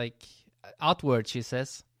 but like outward, she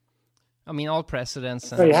says. I mean, all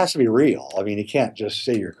presidents. It has to be real. I mean, you can't just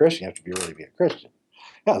say you're a Christian. You have to really be a Christian.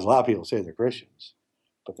 Yeah, there's a lot of people say they're Christians,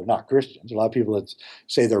 but they're not Christians. A lot of people that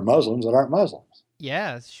say they're Muslims that aren't Muslims.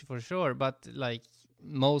 Yeah, for sure. But like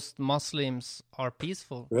most Muslims are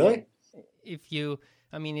peaceful. Really?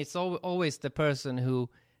 It's always the person who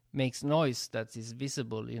makes noise that is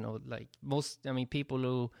visible, like people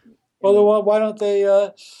who... Well, then why don't they,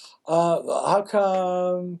 how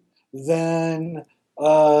come then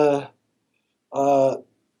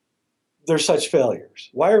they're such failures?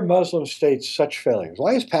 Why are Muslim states such failures?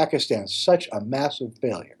 Why is Pakistan such a massive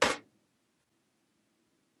failure?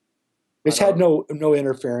 It's had no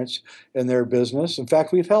interference in their business. In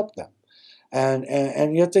fact, we've helped them,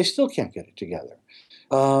 and yet they still can't get it together.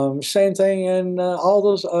 Same thing in all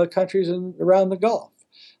those countries around the Gulf.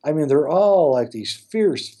 I mean, they're all like these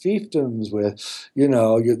fierce fiefdoms with, you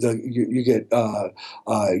know, you get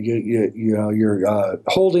you're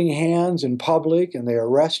holding hands in public, and they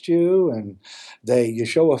arrest you, and you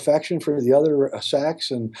show affection for the other sex,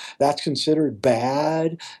 and that's considered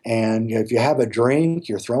bad. And if you have a drink,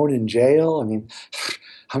 you're thrown in jail.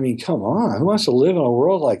 I mean, come on. Who wants to live in a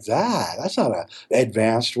world like that? That's not an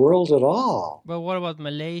advanced world at all. But what about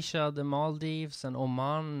Malaysia, the Maldives, and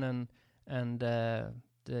Oman, and the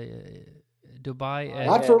Dubai?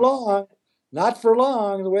 Not for long. Not for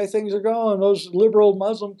long. The way things are going, those liberal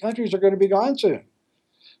Muslim countries are going to be gone soon.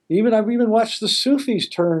 I've even watched the Sufis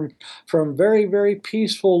turn from very, very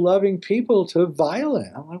peaceful, loving people to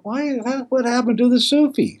violent. I'm like, what happened to the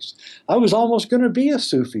Sufis? I was almost going to be a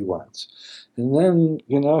Sufi once. And then,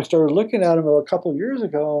 I started looking at them a couple years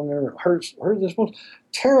ago, and I heard this most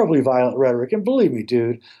terribly violent rhetoric. And believe me,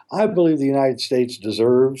 dude, I believe the United States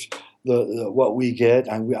deserves what we get.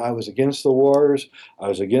 I was against the wars. I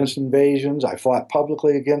was against invasions. I fought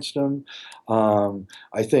publicly against them.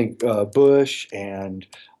 I think Bush and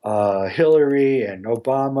Hillary and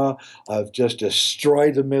Obama have just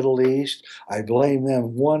destroyed the Middle East. I blame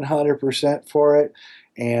them 100% for it.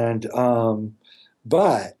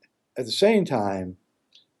 But at the same time,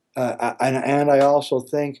 and I also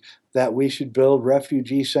think that we should build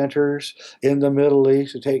refugee centers in the Middle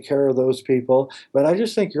East to take care of those people. But I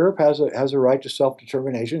just think Europe has a right to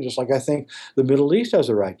self-determination, just like I think the Middle East has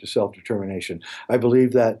a right to self-determination. I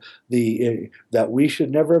believe that that we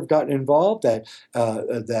should never have gotten involved. That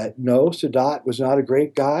no, Sadat was not a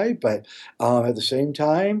great guy, but at the same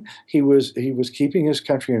time, he was keeping his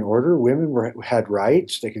country in order. Women had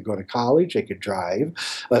rights; they could go to college, they could drive.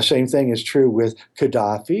 Same thing is true with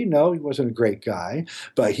Gaddafi. No, he wasn't a great guy,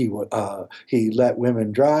 but he let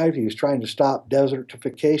women drive. He was trying to stop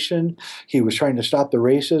desertification. He was trying to stop the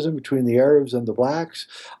racism between the Arabs and the blacks.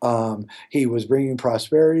 He was bringing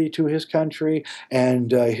prosperity to his country.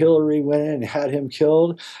 And Hillary went in and had him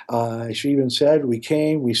killed. She even said, "We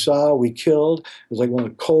came, we saw, we killed." It was like one of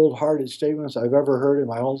the cold-hearted statements I've ever heard in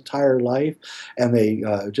my whole entire life. And they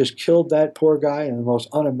just killed that poor guy in the most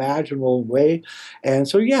unimaginable way. And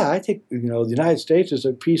so, yeah, I think the United States is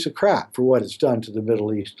a piece of crap for what it's done to the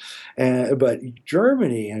Middle East. But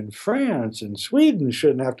Germany and France and Sweden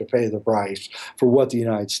shouldn't have to pay the price for what the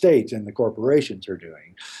United States and the corporations are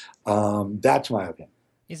doing. That's my opinion.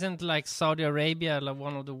 Isn't like Saudi Arabia like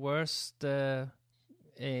one of the worst? They're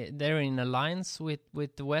in alliance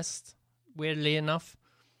with the West, weirdly enough.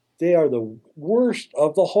 They are the worst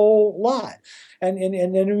of the whole lot. And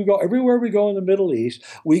then we go everywhere we go in the Middle East,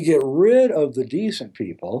 we get rid of the decent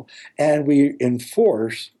people and we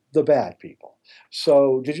enforce the bad people.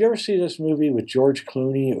 So, did you ever see this movie with George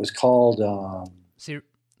Clooney? It was called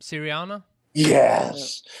Syriana?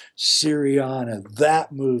 Yes, Syriana.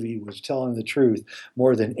 That movie was telling the truth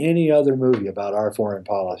more than any other movie about our foreign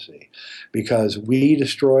policy, because we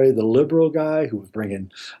destroy the liberal guy who was going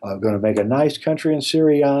to make a nice country in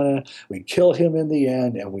Syriana. We kill him in the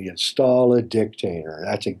end, and we install a dictator.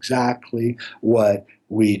 That's exactly what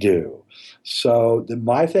we do. So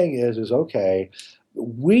my thing is okay,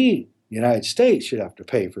 we, United States, should have to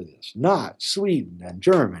pay for this, not Sweden and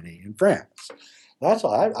Germany and France. That's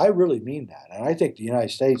all. I really mean that. And I think the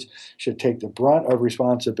United States should take the brunt of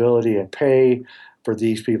responsibility and pay for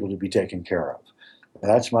these people to be taken care of.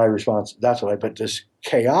 That's my response. But this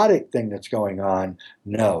chaotic thing that's going on,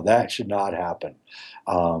 no, that should not happen.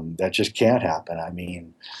 That just can't happen. I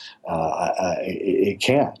mean, it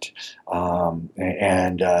can't.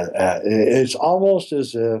 It's almost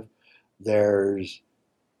as if there's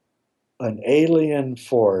an alien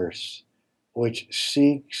force which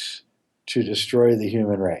seeks to destroy the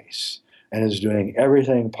human race and is doing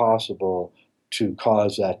everything possible to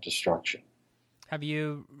cause that destruction. Have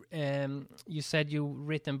you, you said you've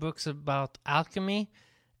written books about alchemy.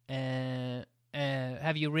 Have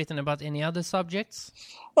you written about any other subjects?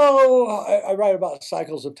 Oh, I write about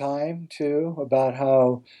cycles of time too, about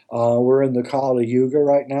how we're in the Kali Yuga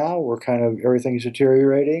right now. We're everything's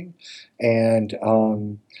deteriorating, and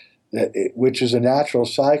which is a natural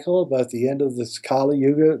cycle, but at the end of this Kali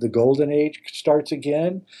Yuga, the golden age starts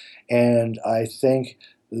again. And I think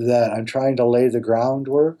that I'm trying to lay the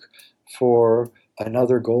groundwork for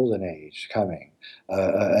another golden age coming,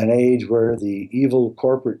 an age where the evil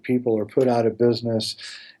corporate people are put out of business.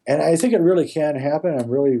 And I think it really can happen. I'm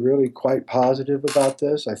really, really quite positive about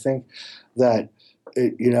this. I think that,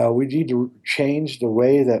 we need to change the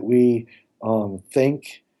way that we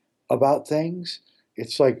think about things.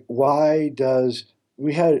 It's like, why does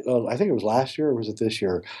we had? I think it was last year, or was it this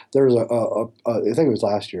year? There was I think it was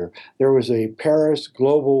last year. There was a Paris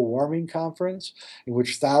global warming conference in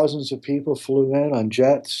which thousands of people flew in on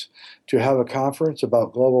jets to have a conference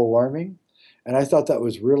about global warming, and I thought that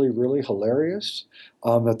was really, really hilarious.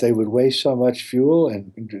 That they would waste so much fuel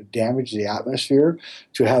and damage the atmosphere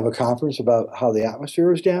to have a conference about how the atmosphere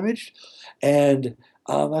was damaged. And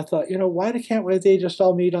I thought, why can't they just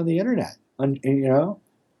all meet on the internet?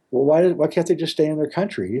 Well, why can't they just stay in their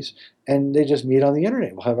countries and they just meet on the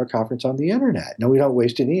internet? We'll have our conference on the internet. No, we don't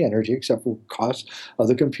waste any energy except for the cost of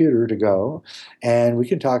the computer to go, and we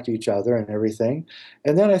can talk to each other and everything.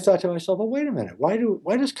 And then I thought to myself, well, wait a minute. Why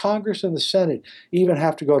does Congress and the Senate even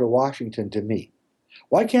have to go to Washington to meet?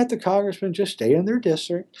 Why can't the congressmen just stay in their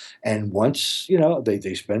district and once,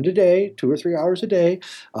 they spend a day, 2 or 3 hours a day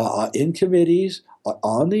in committees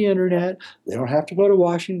on the internet. They don't have to go to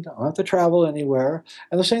Washington, don't have to travel anywhere.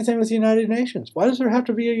 And the same thing with the United Nations. Why does there have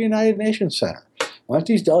to be a United Nations Center? Why don't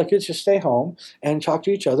these delegates just stay home and talk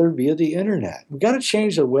to each other via the internet? We've got to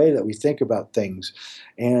change the way that we think about things,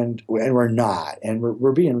 and we're not. And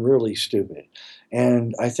we're being really stupid.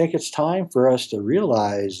 And I think it's time for us to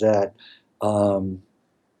realize that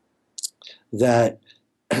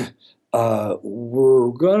we're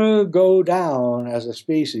going to go down as a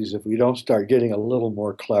species if we don't start getting a little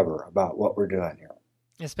more clever about what we're doing here.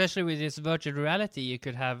 Especially with this virtual reality, you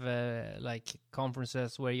could have like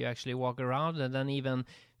conferences where you actually walk around, and then even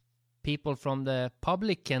people from the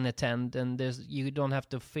public can attend, and you don't have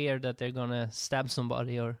to fear that they're going to stab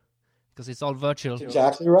somebody, or because it's all virtual. That's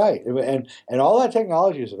exactly right. And all that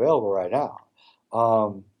technology is available right now.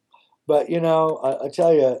 But, I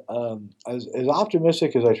tell you, as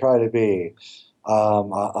optimistic as I try to be,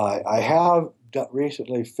 I have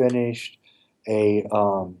recently finished a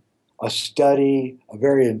study, a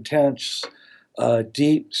very intense,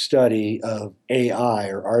 deep study of AI,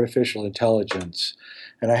 or artificial intelligence.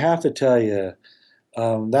 And I have to tell you,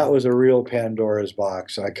 that was a real Pandora's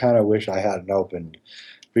box. I kind of wish I hadn't opened,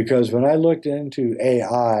 because when I looked into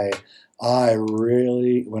AI,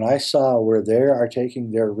 when I saw where they are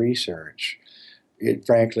taking their research, it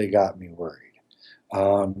frankly got me worried.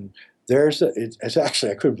 It's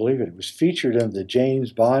actually, I couldn't believe it. It was featured in the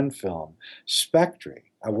James Bond film Spectre,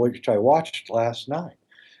 which I watched last night.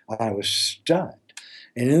 I was stunned.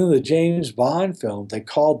 And in the James Bond film, they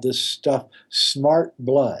called this stuff smart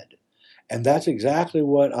blood. And that's exactly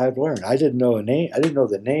what I've learned. I didn't know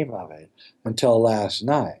the name of it until last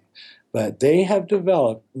night. But they have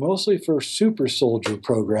developed, mostly for super soldier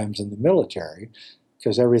programs in the military,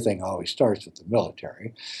 because everything always starts with the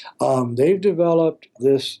military, they've developed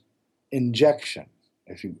this injection,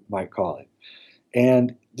 if you might call it.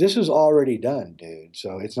 And this is already done, dude.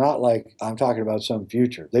 So it's not like I'm talking about some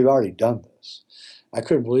future. They've already done this. I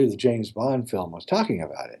couldn't believe the James Bond film was talking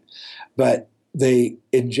about it. But they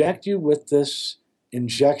inject you with this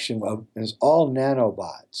injection it's all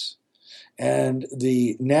nanobots. And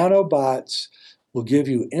the nanobots will give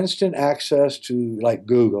you instant access to, like,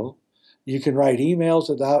 Google. You can write emails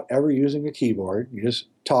without ever using a keyboard. You just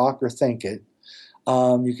talk or think it.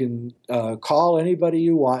 You can call anybody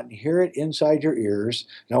you want and hear it inside your ears.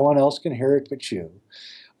 No one else can hear it but you.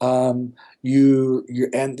 And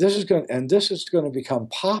this is going to become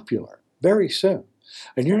popular very soon.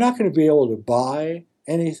 And you're not going to be able to buy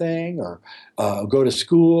anything or go to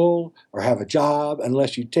school or have a job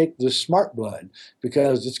unless you take the smart blood,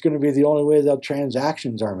 because it's going to be the only way that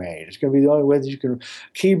transactions are made. It's going to be the only way that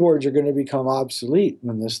keyboards are going to become obsolete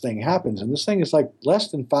when this thing happens. And this thing is like less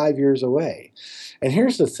than 5 years away. And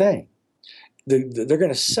here's the thing. They're going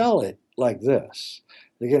to sell it like this.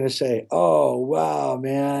 They're going to say, oh, wow,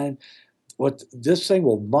 man, this thing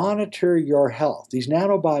will monitor your health. These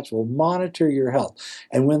nanobots will monitor your health.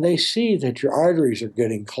 And when they see that your arteries are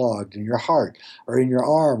getting clogged in your heart or in your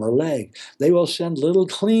arm or leg, they will send little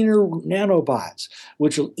cleaner nanobots,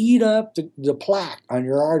 which will eat up the plaque on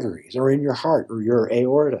your arteries or in your heart or your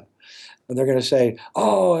aorta. And they're going to say,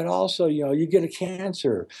 oh, and also, you get a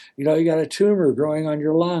cancer. You got a tumor growing on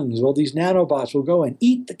your lungs. Well, these nanobots will go and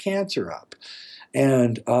eat the cancer up.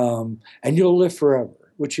 And you'll live forever.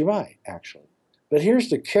 Which you might, actually. But here's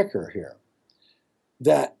the kicker here,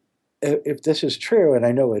 that if this is true, and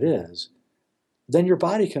I know it is, then your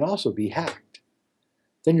body can also be hacked.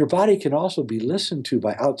 Then your body can also be listened to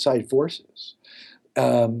by outside forces.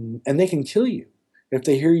 And they can kill you. If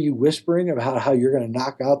they hear you whispering about how you're going to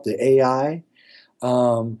knock out the AI,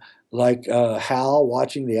 like Hal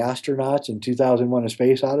watching the astronauts in 2001: A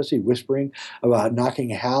Space Odyssey, whispering about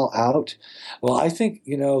knocking Hal out. Well, I think,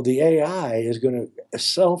 the AI is going to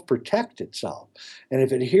self-protect itself. And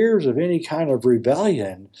if it hears of any kind of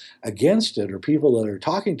rebellion against it, or people that are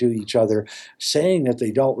talking to each other saying that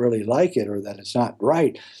they don't really like it or that it's not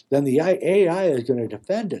right, then the AI is going to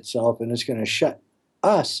defend itself, and it's going to shut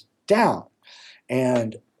us down.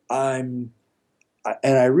 And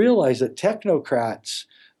I realize that technocrats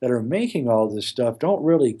that are making all this stuff don't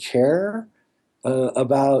really care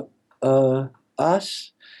about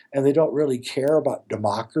us, and they don't really care about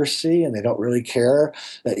democracy, and they don't really care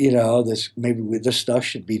that this stuff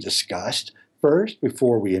should be discussed first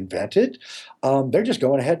before we invent it. They're just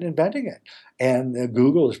going ahead and inventing it, and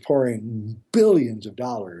Google is pouring billions of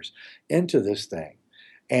dollars into this thing,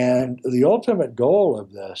 and the ultimate goal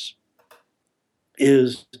of this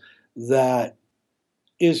is that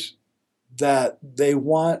they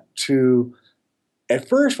want to. At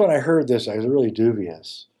first, when I heard this, I was really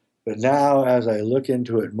dubious. But now, as I look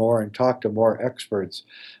into it more and talk to more experts,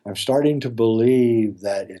 I'm starting to believe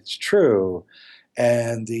that it's true,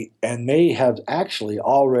 and may have actually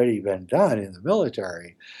already been done in the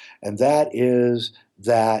military, and that is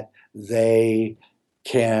that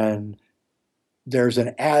there's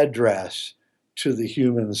an address to the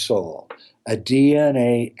human soul, a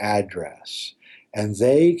DNA address, and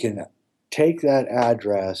they can take that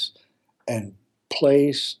address and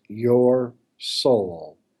place your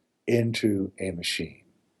soul into a machine,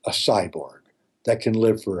 a cyborg that can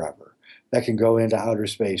live forever, that can go into outer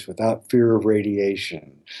space without fear of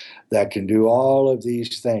radiation, that can do all of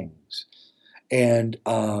these things. And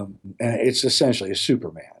it's essentially a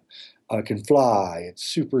Superman. It can fly, it's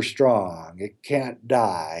super strong, it can't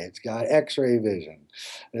die, it's got X-ray vision,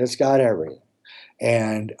 it's got everything.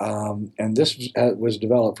 And this was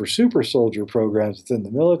developed for super soldier programs within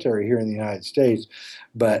the military here in the United States,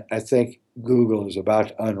 but I think Google is about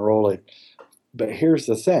to unroll it. But here's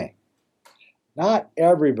the thing. Not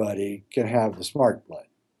everybody can have the smart blood.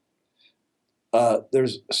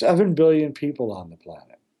 There's 7 billion people on the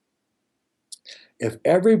planet. If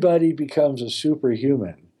everybody becomes a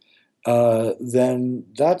superhuman, then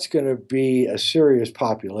that's going to be a serious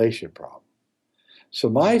population problem. So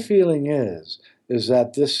my feeling is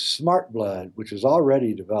that this smart blood, which is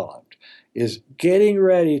already developed, is getting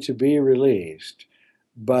ready to be released,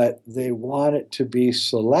 but they want it to be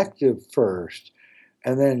selective first.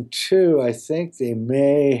 And then two, I think they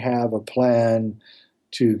may have a plan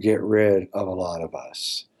to get rid of a lot of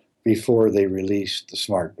us before they release the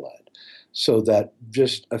smart blood, so that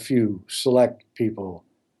just a few select people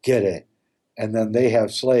get it, and then they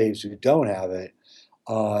have slaves who don't have it,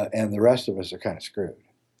 and the rest of us are kind of screwed.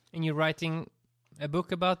 And you're writing a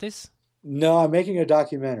book about this? No, I'm making a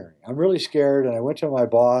documentary. I'm really scared, and I went to my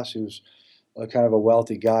boss, who's kind of a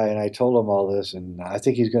wealthy guy, and I told him all this, and I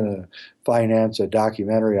think he's going to finance a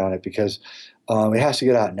documentary on it because it has to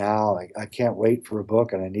get out now. I can't wait for a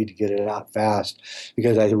book, and I need to get it out fast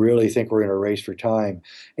because I really think we're in a race for time.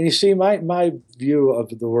 And you see, my view of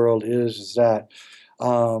the world is that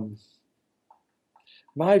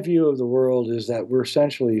we're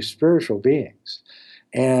essentially spiritual beings.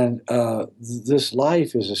 And this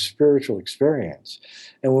life is a spiritual experience.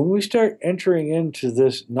 And when we start entering into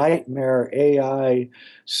this nightmare AI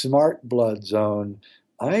smart blood zone,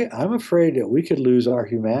 I'm afraid that we could lose our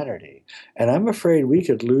humanity. And I'm afraid we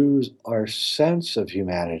could lose our sense of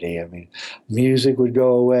humanity. I mean, music would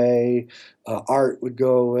go away, art would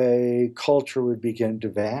go away, culture would begin to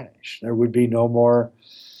vanish. There would be no more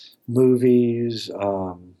movies.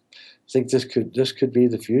 I think this could be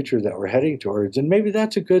the future that we're heading towards, and maybe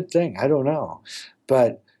that's a good thing. I don't know,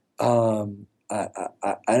 but I'm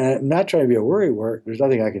not trying to be a worrywart. There's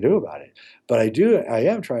nothing I can do about it, but I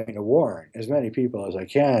am trying to warn as many people as I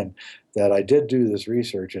can that I did do this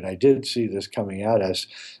research and I did see this coming at us,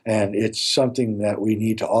 and it's something that we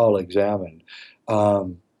need to all examine.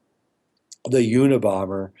 The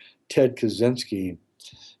Unabomber, Ted Kaczynski,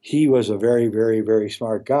 he was a very, very, very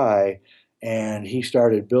smart guy. And he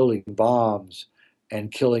started building bombs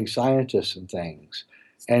and killing scientists and things.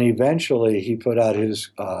 And eventually he put out his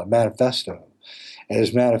manifesto. And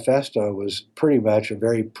his manifesto was pretty much a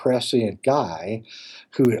very prescient guy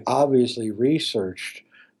who had obviously researched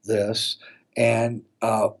this and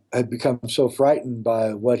had become so frightened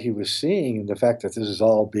by what he was seeing and the fact that this is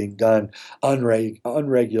all being done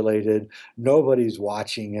unregulated. Nobody's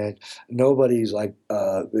watching it. Nobody's like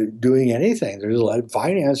doing anything. They're just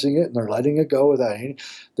financing it and they're letting it go without any.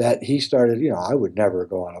 That he started. I would never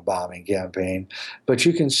go on a bombing campaign, but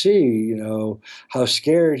you can see, how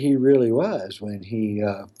scared he really was when he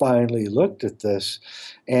finally looked at this,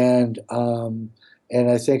 and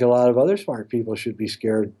I think a lot of other smart people should be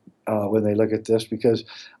scared when they look at this, because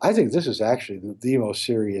I think this is actually the most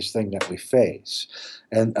serious thing that we face.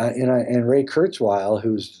 And Ray Kurzweil,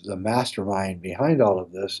 who's the mastermind behind all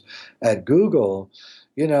of this at Google,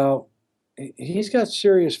 he's got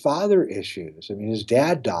serious father issues. I mean, his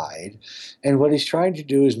dad died, and what he's trying to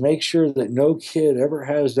do is make sure that no kid ever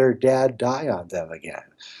has their dad die on them again.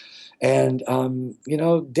 And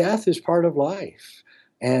death is part of life,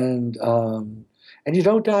 and you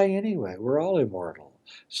don't die anyway. We're all immortal.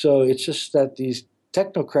 So it's just that these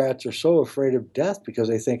technocrats are so afraid of death because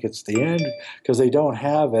they think it's the end, because they don't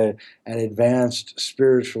have an advanced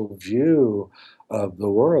spiritual view of the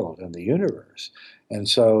world and the universe. And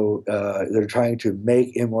so they're trying to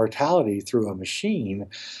make immortality through a machine,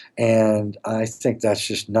 and I think that's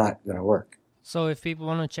just not going to work. So if people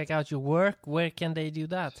want to check out your work, where can they do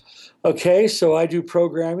that? Okay, so I do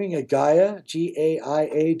programming at Gaia,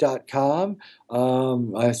 GAIA.com.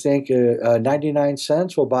 I think 99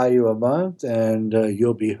 cents will buy you a month, and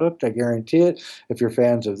you'll be hooked, I guarantee it, if you're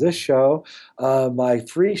fans of this show. My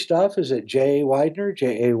free stuff is at jayweidner,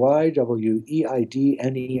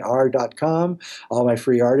 JAYWEIDNER.com, all my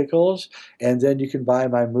free articles. And then you can buy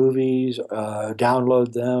my movies,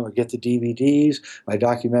 download them, or get the DVDs, my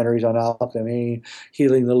documentaries on alchemy,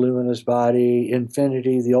 Healing the Luminous Body,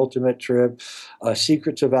 Infinity, The Ultimate Trip,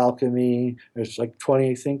 Secrets of Alchemy. There's like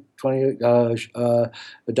 20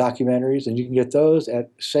 documentaries, and you can get those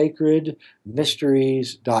at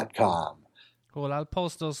sacredmysteries.com. Cool. I'll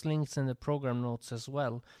post those links in the program notes as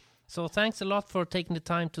well. So thanks a lot for taking the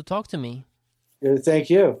time to talk to me.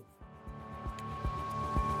 Thank you.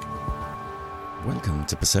 Welcome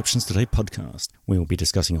to Perceptions Today podcast. We will be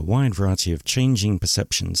discussing a wide variety of changing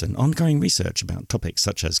perceptions and ongoing research about topics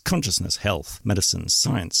such as consciousness, health, medicine,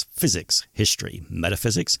 science, physics, history,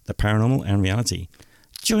 metaphysics, the paranormal, and reality.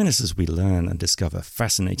 Join us as we learn and discover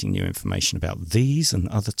fascinating new information about these and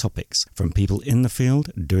other topics from people in the field,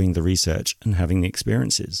 doing the research, and having the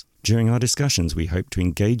experiences. During our discussions, we hope to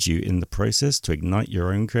engage you in the process to ignite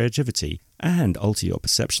your own creativity and alter your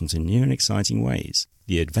perceptions in new and exciting ways.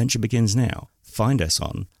 The adventure begins now. Find us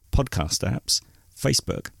on podcast apps,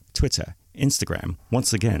 Facebook, Twitter, Instagram.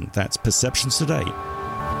 Once again, that's Perceptions Today.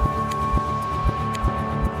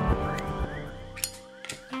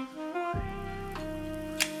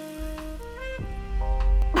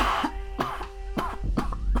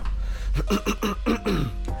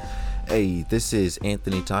 Hey, this is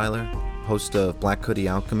Anthony Tyler, host of Black Hoodie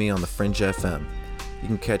Alchemy on the Fringe FM. You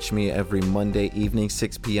can catch me every Monday evening,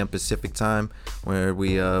 6 p.m. Pacific time, where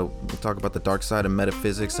we talk about the dark side of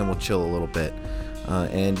metaphysics and we'll chill a little bit.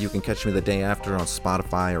 And you can catch me the day after on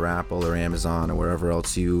Spotify or Apple or Amazon or wherever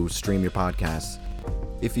else you stream your podcasts.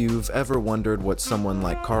 If you've ever wondered what someone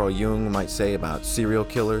like Carl Jung might say about serial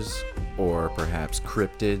killers or perhaps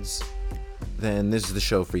cryptids, then this is the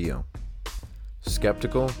show for you.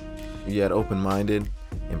 Skeptical, yet open-minded,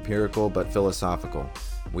 empirical but philosophical.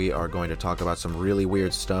 We are going to talk about some really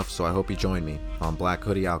weird stuff, so I hope you join me on Black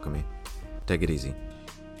Hoodie Alchemy. Take it easy.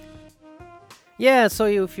 Yeah, so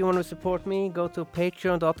if you want to support me, go to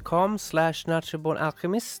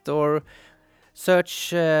patreon.com/naturalbornalchemist or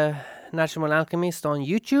search Natural Born Alchemist on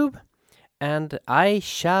YouTube, and I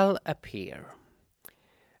shall appear.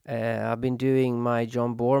 I've been doing my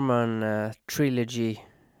John Boorman trilogy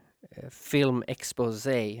film expose,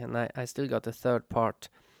 and I still got the third part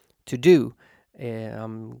to do.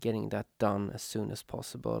 I'm getting that done as soon as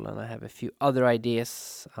possible, and I have a few other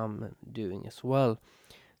ideas I'm doing as well.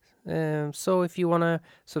 So if you want to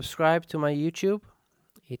subscribe to my YouTube,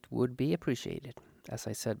 it would be appreciated, as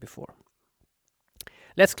I said before.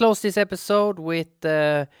 Let's close this episode with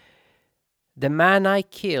The Man I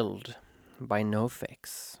Killed by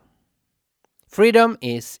NoFX. Freedom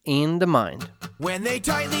is in the mind. When they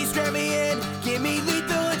tightly strap me in, give me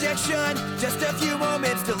lethal injection, just a few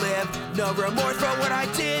moments to live. No remorse for what I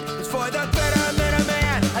did, it's for the betterment of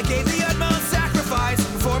man. I gave the utmost sacrifice,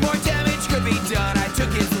 before more damage could be done, I took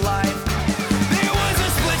his life. There was a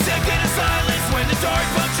split second of silence when the dark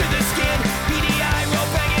punctured the skin. PDI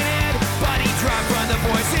rope hanging head, body drop from the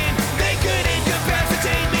poison. They could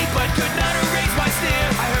incapacitate me, but could not erase my sneer.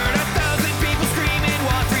 I heard 1,000 people screaming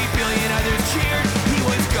while 3 billion others cheered. He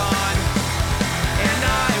was gone, and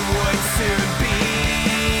I would soon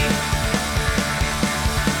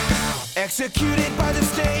executed by the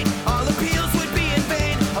state.